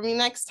and hear from you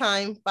next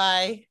time.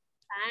 Bye.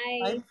 Bye.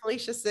 Bye,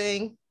 Felicia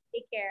Singh.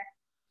 Take care.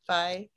 Bye.